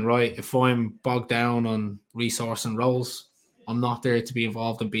thin, right? If I'm bogged down on resource and roles, I'm not there to be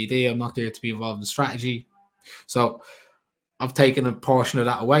involved in BD. I'm not there to be involved in strategy. So I've taken a portion of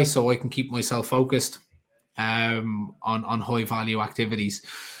that away so I can keep myself focused on high value activities.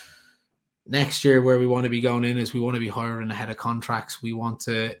 Next year, where we want to be going in is we want to be hiring ahead of contracts. We want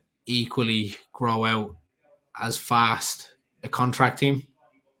to equally grow out as fast a contract team.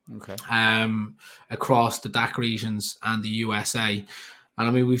 Okay. Across the DACH regions and the USA. And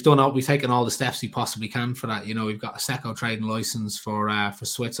I mean, we've taken all the steps we possibly can for that. We've got a SECO trading license for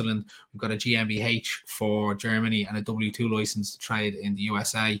Switzerland. We've got a GmbH for Germany and a W2 license to trade in the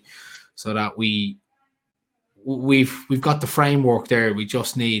USA, so that we've got the framework there. We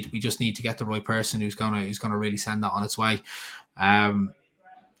just need to get the right person who's gonna really send that on its way.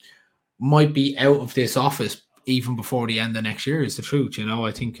 Might be out of this office even before the end of next year is the truth.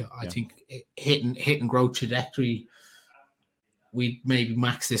 I think hitting growth trajectory, we maybe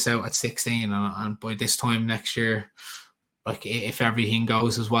max this out at 16, and by this time next year, like if everything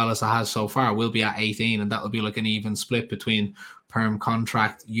goes as well as it has so far, we'll be at 18, and that'll be like an even split between perm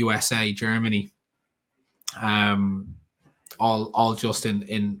contract, USA, Germany, all just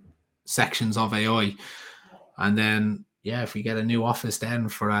in sections of AI. And then if we get a new office then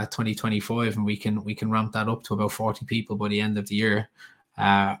for 2025, and we can ramp that up to about 40 people by the end of the year.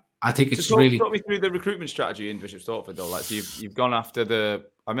 I think it's really. Talk me through the recruitment strategy in Bishop Stortford, though. Like, so you've gone after the.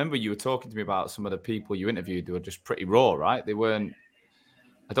 I remember you were talking to me about some of the people you interviewed who were just pretty raw, right? They weren't.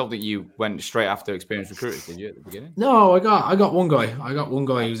 I don't think you went straight after experienced recruiters, did you, at the beginning? No, I got one guy. I got one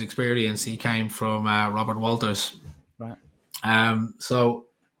guy who's experienced. He came from Robert Walters. Right. So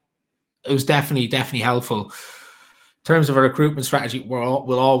it was definitely helpful. In terms of a recruitment strategy,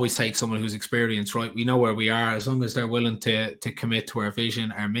 we'll always take someone who's experienced, right? We know where we are, as long as they're willing to commit to our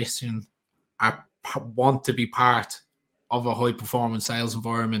vision, our mission, want to be part of a high performance sales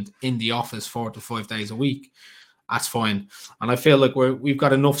environment in the office 4 to 5 days a week. That's fine. And I feel like we've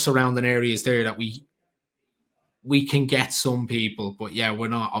got enough surrounding areas there that we can get some people, but we're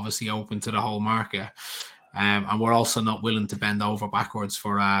not obviously open to the whole market. And we're also not willing to bend over backwards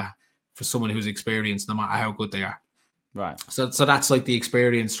for someone who's experienced, no matter how good they are. Right. So that's like the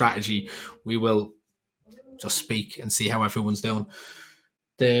experience strategy. We will just speak and see how everyone's doing.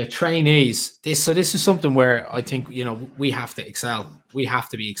 The trainees, this is something where I think, we have to excel. We have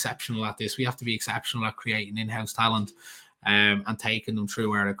to be exceptional at this. We have to be exceptional at creating in-house talent and taking them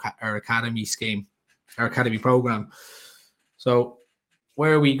through our academy scheme, our academy program. So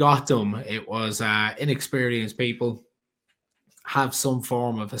where we got them, it was inexperienced people, have some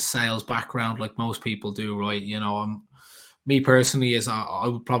form of a sales background like most people do, right? Me personally, I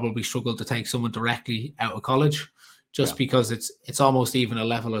would probably struggle to take someone directly out of college, just because it's almost even a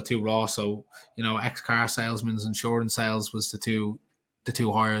level or two raw. So, ex-car salesmen, insurance sales was the two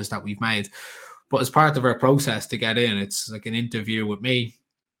hires that we've made. But as part of our process to get in, it's like an interview with me.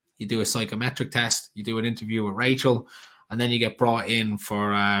 You do a psychometric test, you do an interview with Rachel, and then you get brought in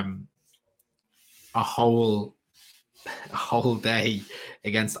for a whole day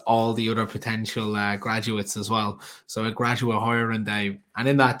against all the other potential graduates as well. So a graduate hiring day, and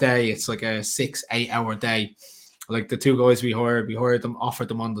in that day it's like a 6-8 hour day. Like the two guys we hired them, offered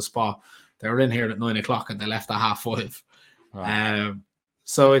them on the spot. They were in here at 9 o'clock and they left at 5:30. Right.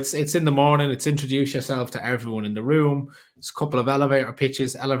 So it's in the morning. It's introduce yourself to everyone in the room. It's a couple of elevator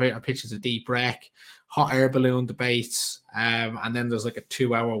pitches of DeepRec, hot air balloon debates, and then there's like a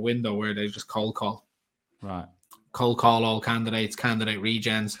 2-hour window where they just cold call. Right. Cold call all candidates, candidate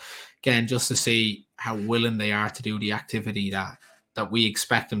regens, again, just to see how willing they are to do the activity that we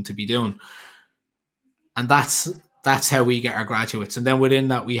expect them to be doing. And that's how we get our graduates. And then within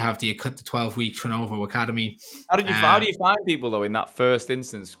that, we have the 12-week Trinnovo Academy. How do you find people, though, in that first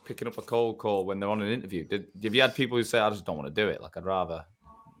instance, picking up a cold call when they're on an interview? Have you had people who say, I just don't want to do it? Like, I'd rather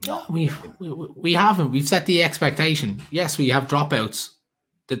not. We haven't. We've set the expectation. Yes, we have dropouts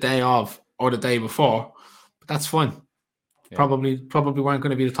the day of or the day before. But that's fun. Yeah. Probably weren't going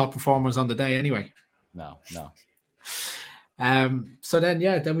to be the top performers on the day anyway. No. So then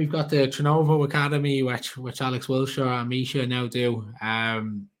we've got the Trinnovo Academy, which Alex Wilshire and Misha now do.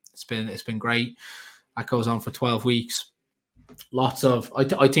 It's been great. That goes on for 12 weeks. Lots of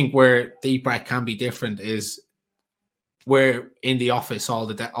I think where DeepRec can be different is we're in the office all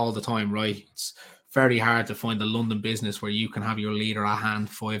the time, right? It's very hard to find a London business where you can have your leader at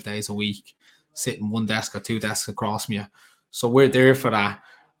hand 5 days a week, sitting one desk or two desks across from you. So we're there for that.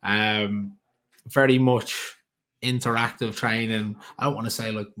 Very much interactive training. I don't want to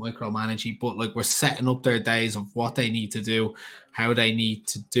say like micromanaging, but like we're setting up their days of what they need to do, how they need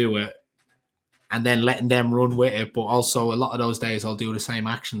to do it, and then letting them run with it. But also a lot of those days I'll do the same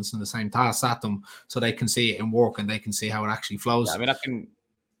actions and the same tasks at them so they can see it in work and they can see how it actually flows. Yeah, I mean,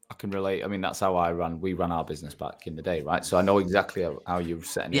 I can relate. I mean, that's how we ran our business back in the day, right? So I know exactly how you're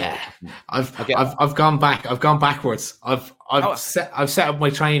setting it up. I've gone backwards. I've set up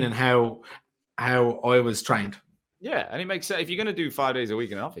my training how I was trained. Yeah, and it makes sense. If you're going to do 5 days a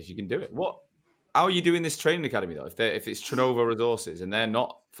week in an office, you can do it. How are you doing this training academy though? If it's Trinnovo resources and they're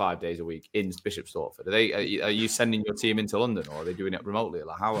not 5 days a week in Bishop Stortford, are you sending your team into London or are they doing it remotely?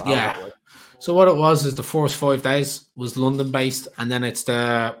 Like how So what it was is the first 5 days was London based, and then it's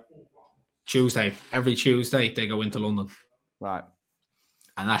the Tuesday. Every Tuesday they go into London. Right.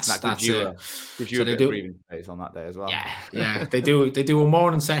 And that gives you a bit of breathing space on that day as well. Yeah. They do a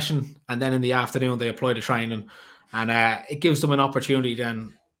morning session, and then in the afternoon they apply the training, and it gives them an opportunity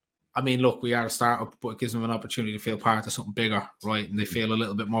then I mean, look, we are a startup, but it gives them an opportunity to feel part of something bigger, right? And they feel a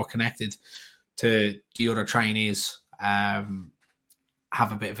little bit more connected to the other trainees.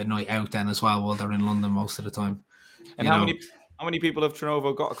 Have a bit of a night out then as well while they're in London most of the time. And how many people have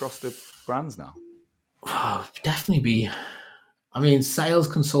Trinnovo got across the brands now? Definitely be. I mean, sales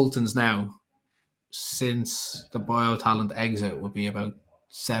consultants now, since the BioTalent exit, would be about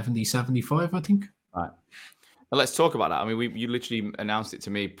 70, 75, I think. Right. Well, let's talk about that. I mean, you literally announced it to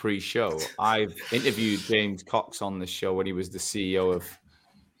me pre-show. I've interviewed James Cox on the show when he was the CEO of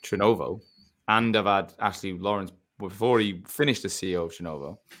Trinnovo, and I've had Ashley Lawrence before he finished as CEO of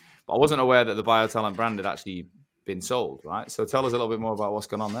Trinnovo. But I wasn't aware that the BioTalent brand had actually been sold, right? So tell us a little bit more about what's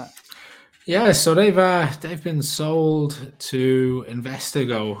going on there. Yeah, so they've been sold to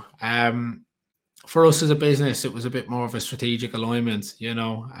Investigo. For us as a business, it was a bit more of a strategic alignment.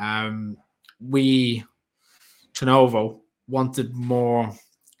 We Trinnovo wanted more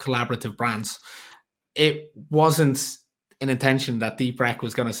collaborative brands. It wasn't an intention that DeepRec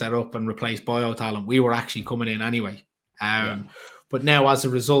was going to set up and replace BioTalent. We were actually coming in anyway. But now, as a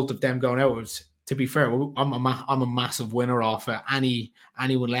result of them going outwards, to be fair, I'm a massive winner off it.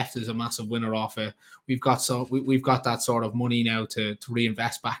 Anyone left is a massive winner off it. We've got that sort of money now to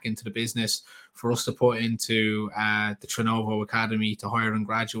reinvest back into the business, for us to put into the Trinnovo Academy, to hiring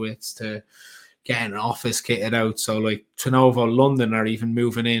graduates, to getting an office kitted out. So like Trinnovo London are even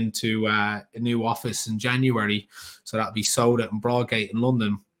moving into a new office in January. So that'll be Soda and Broadgate in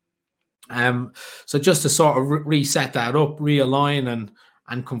London. So just to sort of reset that up, realign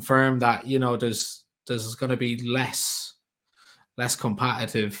and confirm that, there's going to be less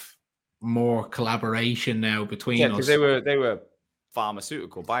competitive, more collaboration now between us. Because they were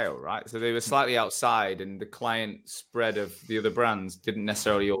pharmaceutical bio, right? So they were slightly outside, and the client spread of the other brands didn't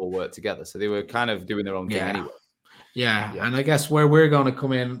necessarily all work together. So they were kind of doing their own thing anyway. Yeah. And I guess where we're going to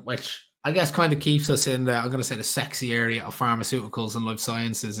come in, which I guess kind of keeps us in I'm going to say the sexy area of pharmaceuticals and life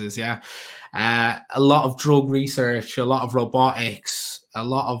sciences, is a lot of drug research, a lot of robotics, a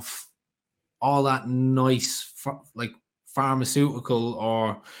lot of all that nice like pharmaceutical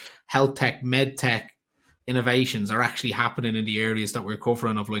or health tech, med tech innovations are actually happening in the areas that we're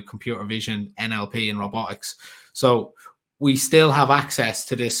covering of like computer vision, NLP, and robotics. So we still have access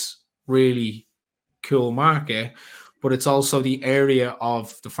to this really cool market, but it's also the area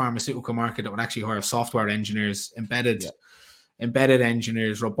of the pharmaceutical market that would actually hire software engineers, embedded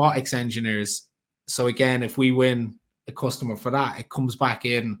engineers, robotics engineers. So again, if we win a customer for that, it comes back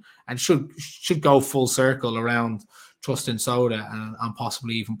in and should go full circle around Trust in Soda and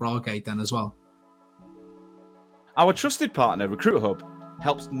possibly even Broadgate then as well. Our trusted partner, Recruit Hub,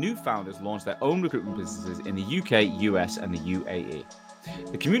 helps new founders launch their own recruitment businesses in the UK, US, and the UAE.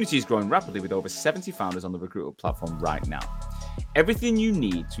 The community is growing rapidly with over 70 founders on the Recruit Hub platform right now. Everything you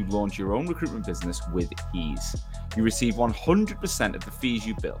need to launch your own recruitment business with ease. You receive 100% of the fees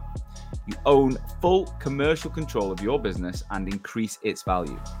you bill. You own full commercial control of your business and increase its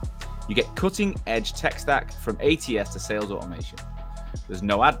value. You get cutting-edge tech stack from ATS to sales automation. There's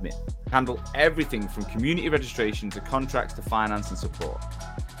no admin. Handle everything from community registration to contracts to finance and support.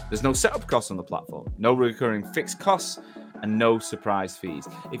 There's no setup costs on the platform, no recurring fixed costs, and no surprise fees.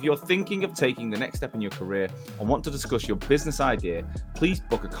 If you're thinking of taking the next step in your career and want to discuss your business idea, please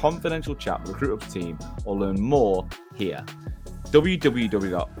book a confidential chat with Recruit Hub team or learn more here.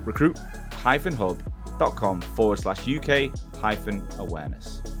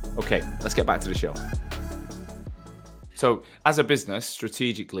 www.recruit-hub.com/UK-awareness. Okay, let's get back to the show. So as a business,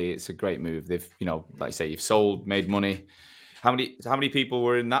 strategically, it's a great move. They've, like I say, you've sold, made money. How many people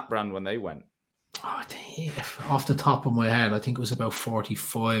were in that brand when they went? Off the top of my head, I think it was about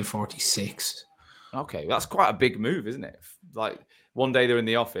 45, 46. Okay, that's quite a big move, isn't it? Like one day they're in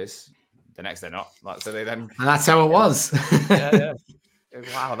the office, the next they're not. Like so they then. And that's how it was. Yeah.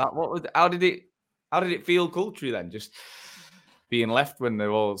 Wow, how did it feel culturally then? Just being left when they're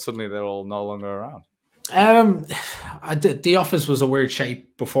all no longer around. The office was a weird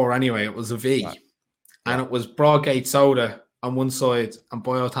shape before anyway. It was a V, and it was Broadgate Soda on one side and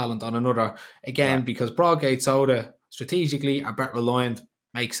BioTalent on another. Again, because Broadgate Soda strategically are better aligned,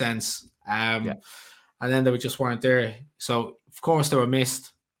 makes sense. And then they just weren't there. So of course they were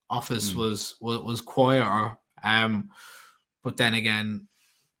missed. Office was quieter. But then again,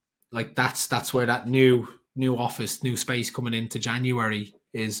 like that's where that new office, new space coming into January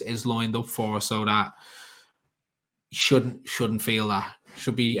is lined up for, so that shouldn't feel that.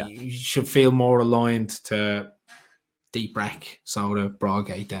 You should feel more aligned to DeepRec, Soda,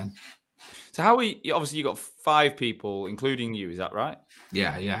 Broadgate then. So how are you? Obviously, you got 5 people, including you. Is that right?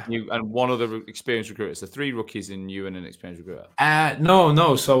 Yeah, yeah. You and one other experienced recruiter. So 3 rookies and you and an experienced recruiter.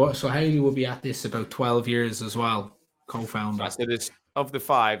 No. So Haley will be at this about 12 years as well, co-founder. Right, so there's of the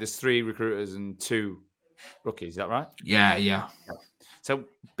 5, there's 3 recruiters and 2 rookies. Is that right? Yeah. Yeah. So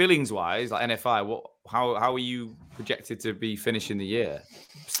billings wise, like NFI, how are you projected to be finishing the year,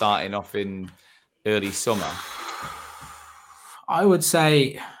 starting off in early summer? I would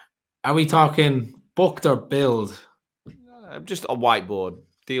say, are we talking booked or billed? Just a whiteboard.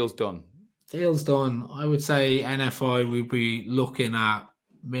 Deal's done. Deals done. I would say NFI would be looking at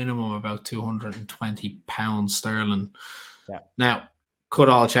minimum about £220 sterling. Yeah. Now, could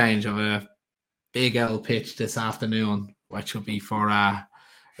all change. Of a big L pitch this afternoon, which will be for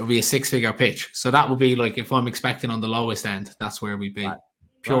it'll be a 6-figure pitch. So that would be like if I'm expecting on the lowest end, that's where we'd be. Right.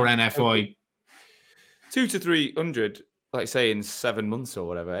 Pure Right. NFI. 200 to 300, like say in 7 months or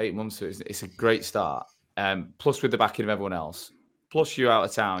whatever, 8 months. It's a great start. Plus with the backing of everyone else. Plus you're out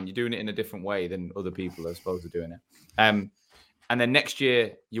of town. You're doing it in a different way than other people are supposed to doing it. And then next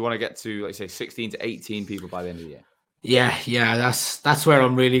year you want to get to, like say, 16 to 18 people by the end of the year. Yeah, that's where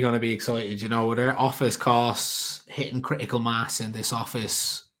I'm really going to be excited. You know, with our office costs, hitting critical mass in this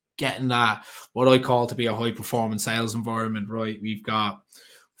office, getting that what I call to be a high performance sales environment. Right, we've got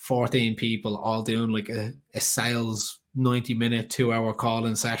 14 people all doing like a sales 90-minute, 2-hour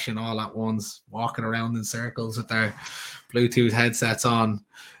calling session all at once, walking around in circles with their Bluetooth headsets on.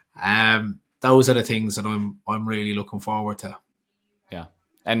 Those are the things that I'm really looking forward to. Yeah,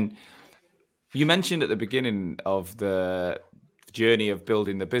 and you mentioned at the beginning of the journey of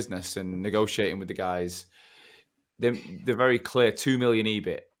building the business and negotiating with the guys, they're very clear 2 million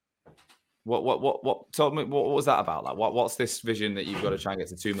EBIT. What tell me, what was that about? Like what's this vision that you've got to try and get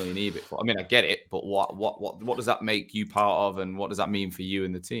to 2 million EBIT for? I mean, I get it, but what does that make you part of, and what does that mean for you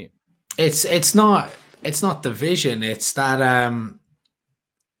and the team? It's not the vision, it's that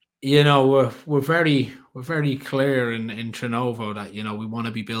you know, we're very clear in Trinnovo that, you know, we want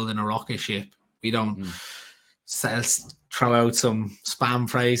to be building a rocket ship. We don't throw out some spam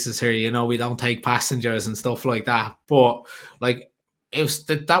phrases here, you know, we don't take passengers and stuff like that. But like, it was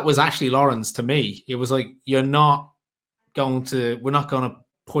that was actually Lawrence to me. It was like, we're not going to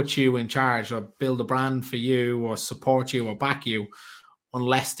put you in charge or build a brand for you or support you or back you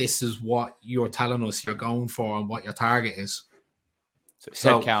unless this is what you're telling us you're going for and what your target is.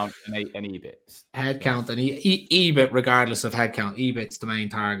 So headcount and EBIT. Headcount and EBIT, regardless of headcount, EBIT's the main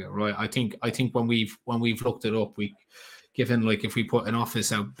target, right? I think when we've looked it up, we given like if we put an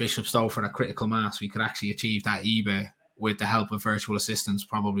office out Bishopstow for a critical mass, we could actually achieve that EBIT with the help of virtual assistants,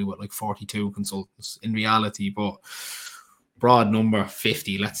 probably with like 42 consultants in reality, but broad number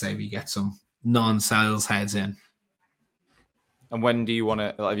 50. Let's say we get some non-sales heads in. And when do you want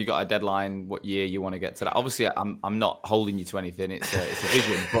to? Have you got a deadline? What year you want to get to that? Obviously, I'm not holding you to anything. It's a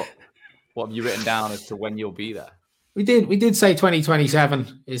vision. But what have you written down as to when you'll be there? We did say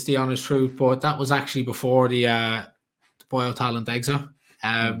 2027 is the honest truth, but that was actually before the BioTalent exit.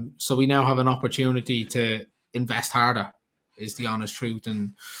 So we now have an opportunity to invest harder, is the honest truth,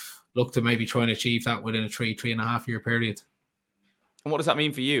 and look to maybe try and achieve that within a 3.5 year period. And what does that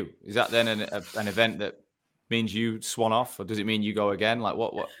mean for you? Is that then an event that means you swan off, or does it mean you go again? Like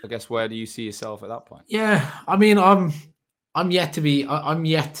what I guess, where do you see yourself at that point? Yeah, I mean, I'm yet to be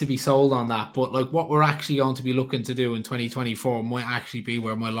sold on that, but like what we're actually going to be looking to do in 2024 might actually be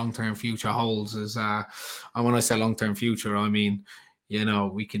where my long-term future holds. Is and when I say long-term future, I mean, you know,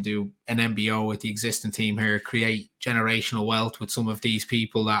 we can do an MBO with the existing team here, create generational wealth with some of these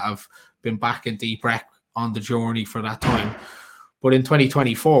people that have been back in DeepRec on the journey for that time. But in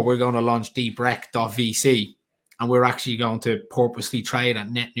 2024, we're going to launch DeepRec.VC, and we're actually going to purposely trade at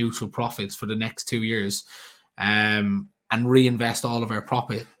net neutral profits for the next 2 years, and reinvest all of our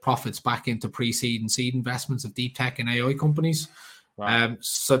profits back into pre-seed and seed investments of deep tech and AI companies. Wow.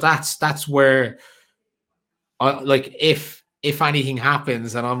 So that's where, like, if anything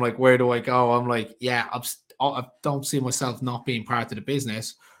happens and I'm like, where do I go? I'm like, yeah, I don't see myself not being part of the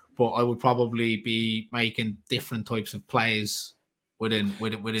business, but I would probably be making different types of plays within.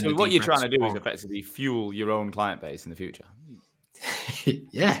 So what you're trying to do is effectively fuel your own client base in the future.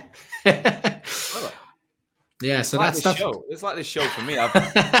 Yeah. Yeah, so it's like show. It's like this show for me.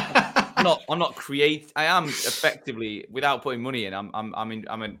 I'm not create. I am effectively, without putting money in,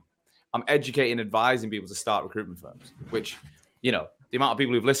 I'm educating, advising people to start recruitment firms. Which, you know, the amount of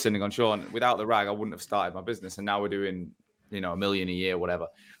people who've listened and gone, Sean, without the rag, I wouldn't have started my business, and now we're doing, you know, $1 million a year, whatever.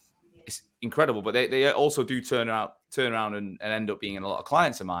 It's incredible, but they also do turn around and end up being in a lot of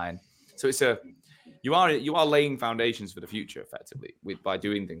clients of mine. So You are laying foundations for the future effectively by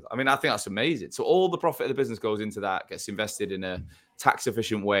doing things. I mean, I think that's amazing. So all the profit of the business goes into that, gets invested in a tax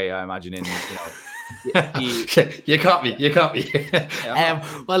efficient way. I imagine You caught me.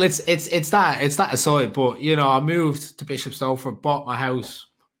 Well, it's that aside. But I moved to Bishopstoke, bought my house.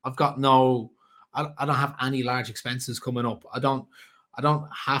 I've got I don't have any large expenses coming up. I don't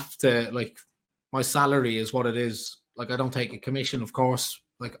have to, like, my salary is what it is. Like, I don't take a commission, of course.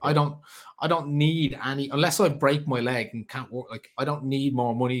 Like, I don't need any, unless I break my leg and can't work. Like, I don't need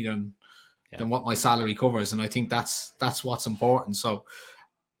more money than what my salary covers. And I think that's what's important. So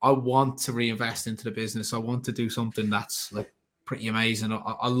I want to reinvest into the business. I want to do something that's like pretty amazing.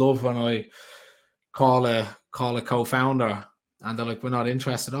 I love when I call a co-founder and they're like, we're not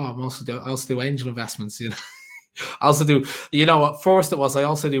interested. Oh, I also do angel investments, I also do, at first it was, I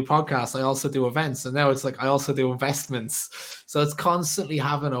also do podcasts, I also do events, and now it's like, I also do investments. So it's constantly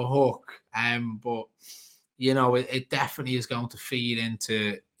having a hook. But it definitely is going to feed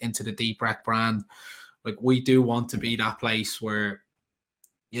into the DeepRec brand. Like, we do want to be that place where,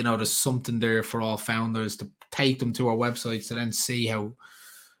 there's something there for all founders to take them to our websites to then see how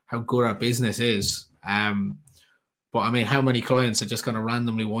good our business is. But I mean, how many clients are just going to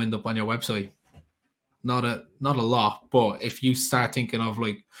randomly wind up on your website? Not a lot. But if you start thinking of,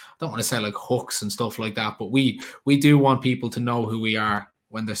 like, I don't want to say like hooks and stuff like that, but we do want people to know who we are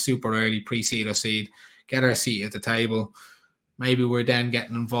when they're super early, pre-seed or seed, get our seat at the table. Maybe we're then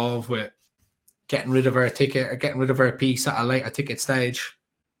getting involved with getting rid of our ticket or getting rid of our piece at a later ticket stage.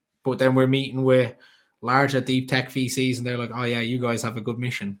 But then we're meeting with larger deep tech VCs and they're like, oh yeah, you guys have a good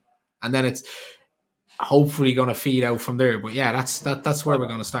mission. And then it's hopefully going to feed out from there. But yeah, that's where we're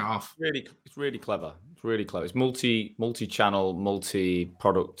going to start off. It's really clever. It's really clever. It's multi-channel,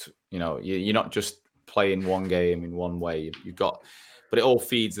 multi-product. You're not just playing one game in one way. But it all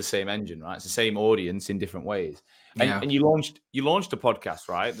feeds the same engine, right? It's the same audience in different ways. And you launched a podcast,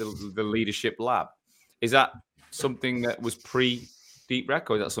 right? The Leadership Lab. Is that something that was pre-DeepRec,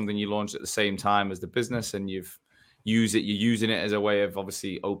 or is that something you launched at the same time as the business and you're using it as a way of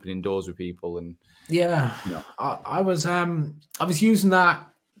obviously opening doors with people? And I was using that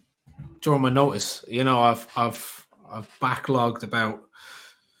during my notice. I've backlogged about,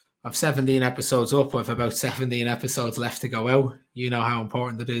 I've 17 episodes up. I've about 17 episodes left to go out. You know how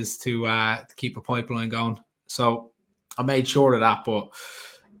important it is to keep a pipeline going. So I made sure of that. But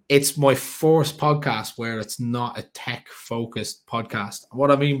it's my first podcast where it's not a tech-focused podcast.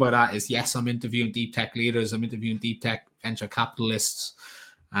 What I mean by that is, yes, I'm interviewing deep tech leaders. I'm interviewing deep tech venture capitalists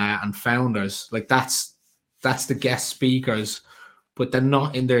and founders. Like, that's the guest speakers, but they're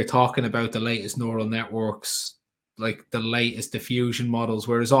not in there talking about the latest neural networks, like the latest diffusion models,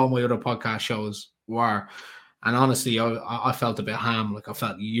 whereas all my other podcast shows were. And honestly, I felt a bit ham. Like, I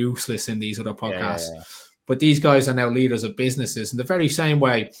felt useless in these other podcasts. Yeah. But these guys are now leaders of businesses in the very same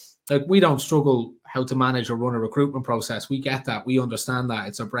way. Like, we don't struggle how to manage or run a recruitment process. We get that. We understand that.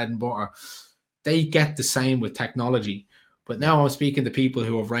 It's our bread and butter. They get the same with technology. But now I'm speaking to people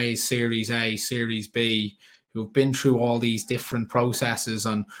who have raised Series A, Series B, who've been through all these different processes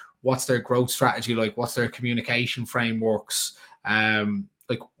on what's their growth strategy like, what's their communication frameworks,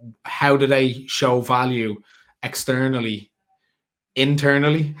 like, how do they show value externally,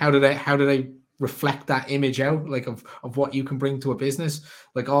 internally? How do they reflect that image out, like, of what you can bring to a business,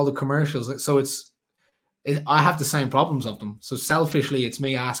 like all the commercials. So I have the same problems of them. So selfishly, it's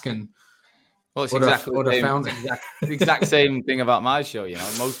me asking. Well, it's the exact same thing about my show.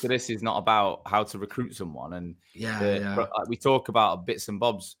 Most of this is not about how to recruit someone, and we talk about bits and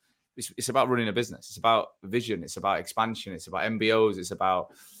bobs. It's about running a business. It's about vision. It's about expansion. It's about MBOs. It's about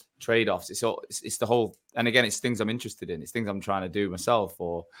trade-offs. It's the whole. And again, it's things I'm interested in. It's things I'm trying to do myself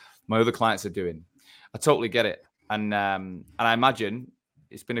or my other clients are doing. I totally get it, and I imagine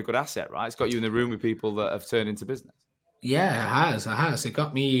it's been a good asset, right? It's got you in the room with people that have turned into business. Yeah, it has. It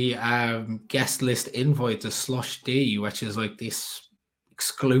got me guest list invite to Slush D, which is like this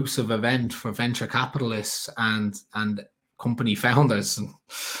exclusive event for venture capitalists and company founders. And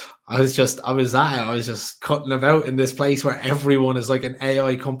I was just cutting about in this place where everyone is like an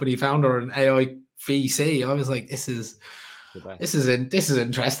AI company founder or an AI VC. I was like, this is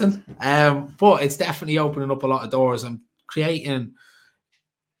interesting. But it's definitely opening up a lot of doors. I'm creating,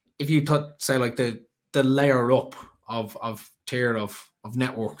 if you say like the layer up of tier of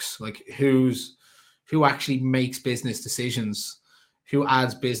networks, like who actually makes business decisions, who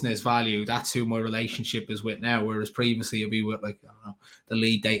adds business value. That's who my relationship is with now. Whereas previously it'd be with, like, I don't know, the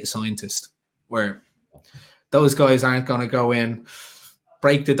lead data scientist, where those guys aren't going to go in,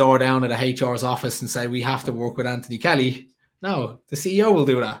 break the door down at a HR's office and say, we have to work with Anthony Kelly. No, the CEO will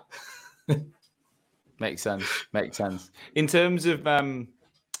do that. Makes sense. In terms of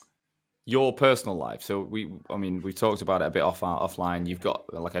your personal life, so we talked about it a bit offline. You've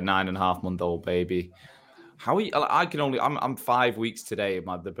got like a 9.5-month-old baby. How are you? I'm 5 weeks today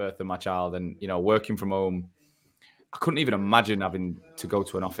of the birth of my child, and working from home. I couldn't even imagine having to go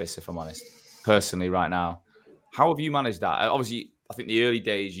to an office, if I'm honest, personally, right now. How have you managed that? Obviously, I think the early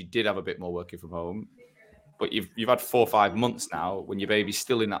days you did have a bit more working from home, but you've had 4 or 5 months now when your baby's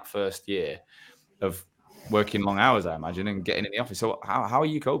still in that first year of working long hours, I imagine, and getting in the office. So how are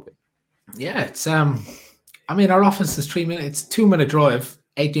you coping? Yeah, it's our office is 3 minutes, 2-minute drive,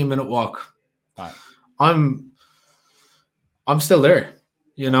 18-minute walk. Right. I'm still there,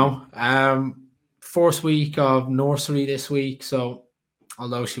 First week of nursery this week, so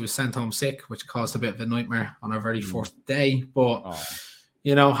although she was sent home sick, which caused a bit of a nightmare on our very first day, but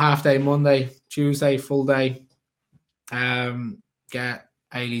half day Monday, Tuesday, full day. Get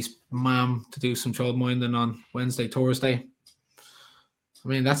Ailey's mom to do some child minding on Wednesday, Thursday. I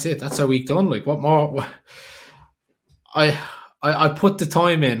mean, that's it. That's our week done. Like, what more? I put the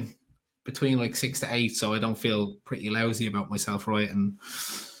time in between like 6 to 8, so I don't feel pretty lousy about myself, right? And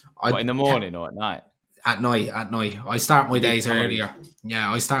in the morning or at night? At night. I start my days earlier.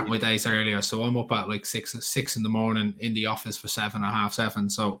 Yeah, I start my days earlier. So I'm up at like 6 in the morning in the office for 7 or half 7.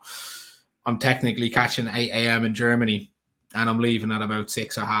 So I'm technically catching 8 a.m. in Germany, and I'm leaving at about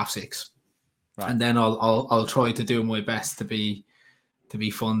 6 or half 6. Right. And then I'll try to do my best to be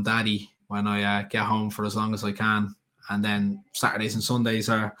fun daddy when I get home for as long as I can. And then Saturdays and Sundays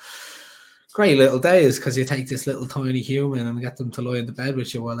are great little days because you take this little tiny human and get them to lie in the bed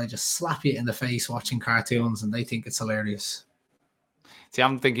with you while they just slap you in the face watching cartoons, and they think it's hilarious. See,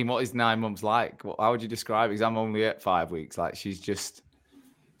 I'm thinking, what is 9 months like? How would you describe it? Because I'm only at 5 weeks. Like, she's just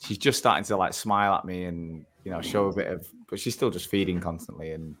starting to like smile at me and show a bit of, but she's still just feeding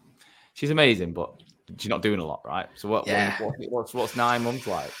constantly, and she's amazing, but she's not doing a lot, right? So what's 9 months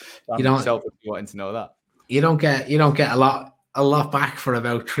like? Wanting to know that. You don't get a lot back for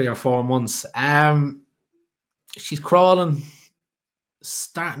about 3 or 4 months. She's crawling,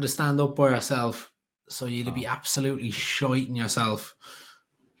 starting to stand up by herself. So you'd be absolutely shiting yourself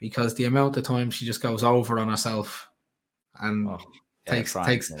because the amount of time she just goes over on herself and takes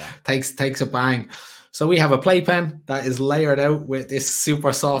a bang. So we have a playpen that is layered out with this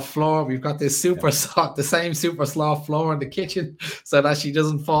super soft floor. We've got this the same super soft floor in the kitchen so that she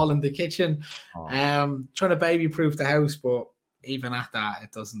doesn't fall in the kitchen. Trying to baby proof the house, but even at that,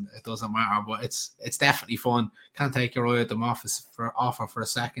 it doesn't matter. But it's definitely fun. Can't take your eye at them off her for a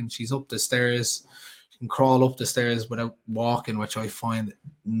second. She's up the stairs. She can crawl up the stairs without walking, which I find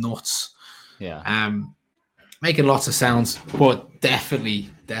nuts. Yeah. Making lots of sounds, but definitely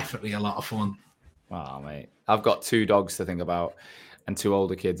a lot of fun. Oh, mate. I've got 2 dogs to think about and 2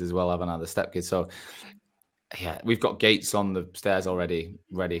 older kids as well. I haven't had the stepkids. So, yeah, we've got gates on the stairs already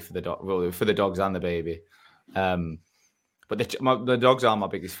ready for the dogs and the baby. But the dogs are my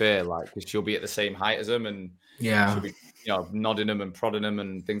biggest fear, like, because she'll be at the same height as them, and she'll be, nodding them and prodding them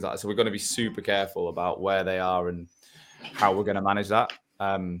and things like that. So we're going to be super careful about where they are and how we're going to manage that.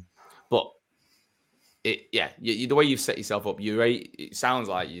 But the way you've set yourself up, it sounds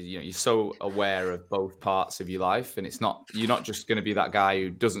like you're so aware of both parts of your life, and you're not just going to be that guy who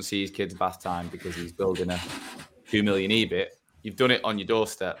doesn't see his kids' bath time because he's building a 2 million EBIT. You've done it on your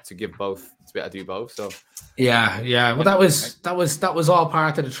doorstep to be able to do both. So yeah. Well, that was all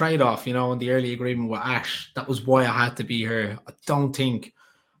part of the trade-off, in the early agreement with Ash. That was why I had to be here. I don't think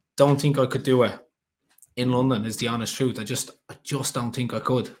I could do it in London, is the honest truth. I just don't think I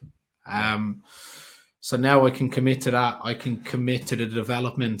could. So now I can commit to that. I can commit to the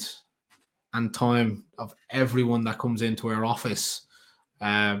development and time of everyone that comes into our office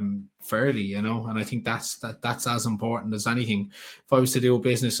fairly, and I think that's as important as anything. If I was to do a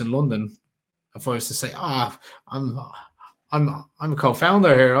business in London, if I was to say, I'm a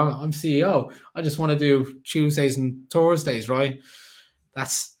co-founder here, I'm CEO, I just want to do Tuesdays and Thursdays, right?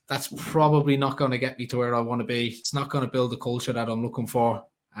 That's probably not going to get me to where I want to be. It's not going to build the culture that I'm looking for.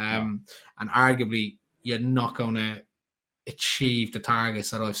 And arguably, you're not going to achieve the targets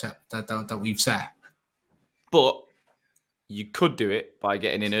that I've set, that we've set. But you could do it by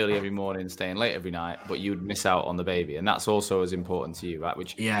getting in early every morning and staying late every night, but you'd miss out on the baby, and that's also as important to you, right?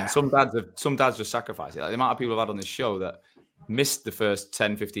 Which some dads just sacrifice it. Like the amount of people I've had on this show that missed the first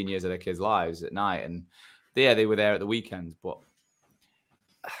 10, 15 years of their kids' lives at night, and they were there at the weekends, but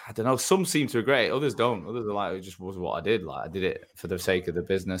I don't know. Some seem to regret it. Others don't. Others are like, it just was what I did. Like, I did it for the sake of the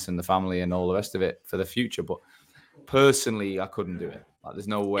business and the family and all the rest of it for the future. But personally, I couldn't do it. Like, there's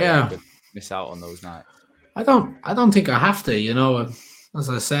no way I could miss out on those nights. I don't think I have to, as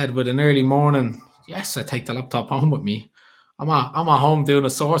I said, with an early morning, yes, I take the laptop home with me. I'm at home doing a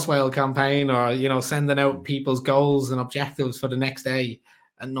source whale campaign, or sending out people's goals and objectives for the next day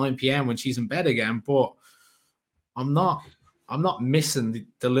at 9 p.m. when she's in bed again. But I'm not missing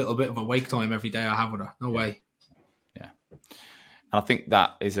the little bit of awake time every day I have with her. No way. Yeah. And I think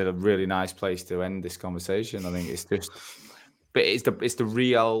that is a really nice place to end this conversation. I think it's just, but it's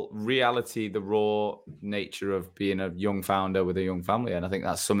the reality, the raw nature of being a young founder with a young family. And I think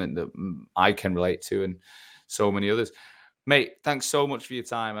that's something that I can relate to, and so many others. Mate, thanks so much for your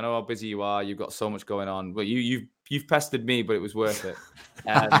time. I know how busy you are. You've got so much going on, but you've pestered me, but it was worth it.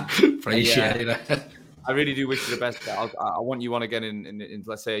 Appreciate it. I really do wish you the best. I want you on again in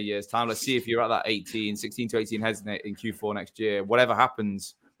let's say a year's time. Let's see if you're at that 16 to 18 heads in Q4 next year. Whatever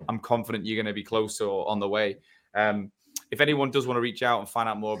happens, I'm confident you're going to be close or on the way. If anyone does want to reach out and find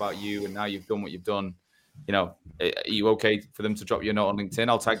out more about you and now you've done what you've done, are you okay for them to drop you a note on LinkedIn?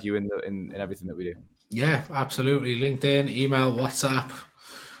 I'll tag you in everything that we do. Yeah, absolutely. LinkedIn, email, WhatsApp.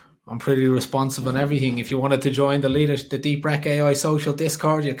 I'm pretty responsive on everything. If you wanted to join the DeepRec.ai social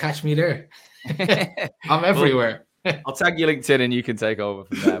Discord, you'll catch me there. I'm everywhere. I'll tag you LinkedIn and you can take over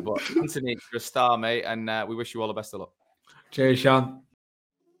from there. But Anthony, you're a star, mate, and we wish you all the best of luck. Cheers, Sean.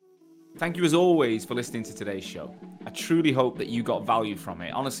 Thank you as always for listening to today's show. I truly hope that you got value from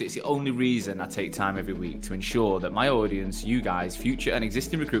it. Honestly, it's the only reason I take time every week to ensure that my audience, you guys, future and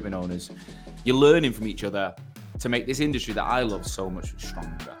existing recruitment owners, you're learning from each other to make this industry that I love so much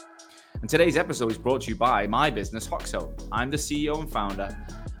stronger. And today's episode is brought to you by my business, Hoxo. I'm the CEO and founder,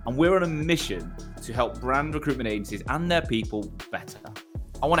 and we're on a mission to help brand recruitment agencies and their people better.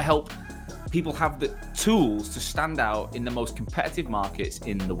 I want to help people have the tools to stand out in the most competitive markets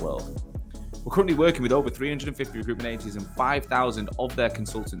in the world. We're currently working with over 350 recruitment agencies and 5,000 of their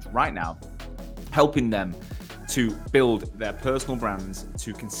consultants right now, helping them to build their personal brands,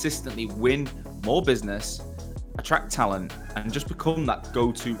 to consistently win more business, attract talent, and just become that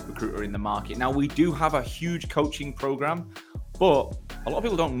go-to recruiter in the market. Now, we do have a huge coaching program, but a lot of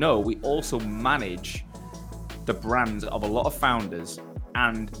people don't know we also manage the brands of a lot of founders,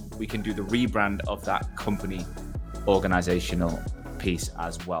 and we can do the rebrand of that company organizational piece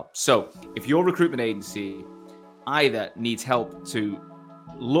as well. So if your recruitment agency either needs help to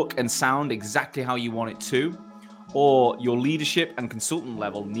look and sound exactly how you want it to, or your leadership and consultant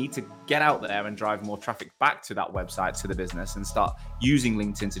level need to get out there and drive more traffic back to that website, to the business, and start using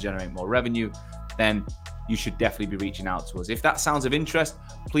LinkedIn to generate more revenue, then you should definitely be reaching out to us. If that sounds of interest,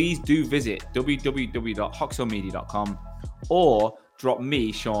 please do visit www.hoxomedia.com or drop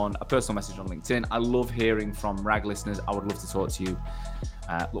me, Sean, a personal message on LinkedIn. I love hearing from RAG listeners. I would love to talk to you.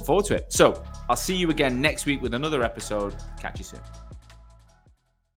 Look forward to it. So I'll see you again next week with another episode. Catch you soon.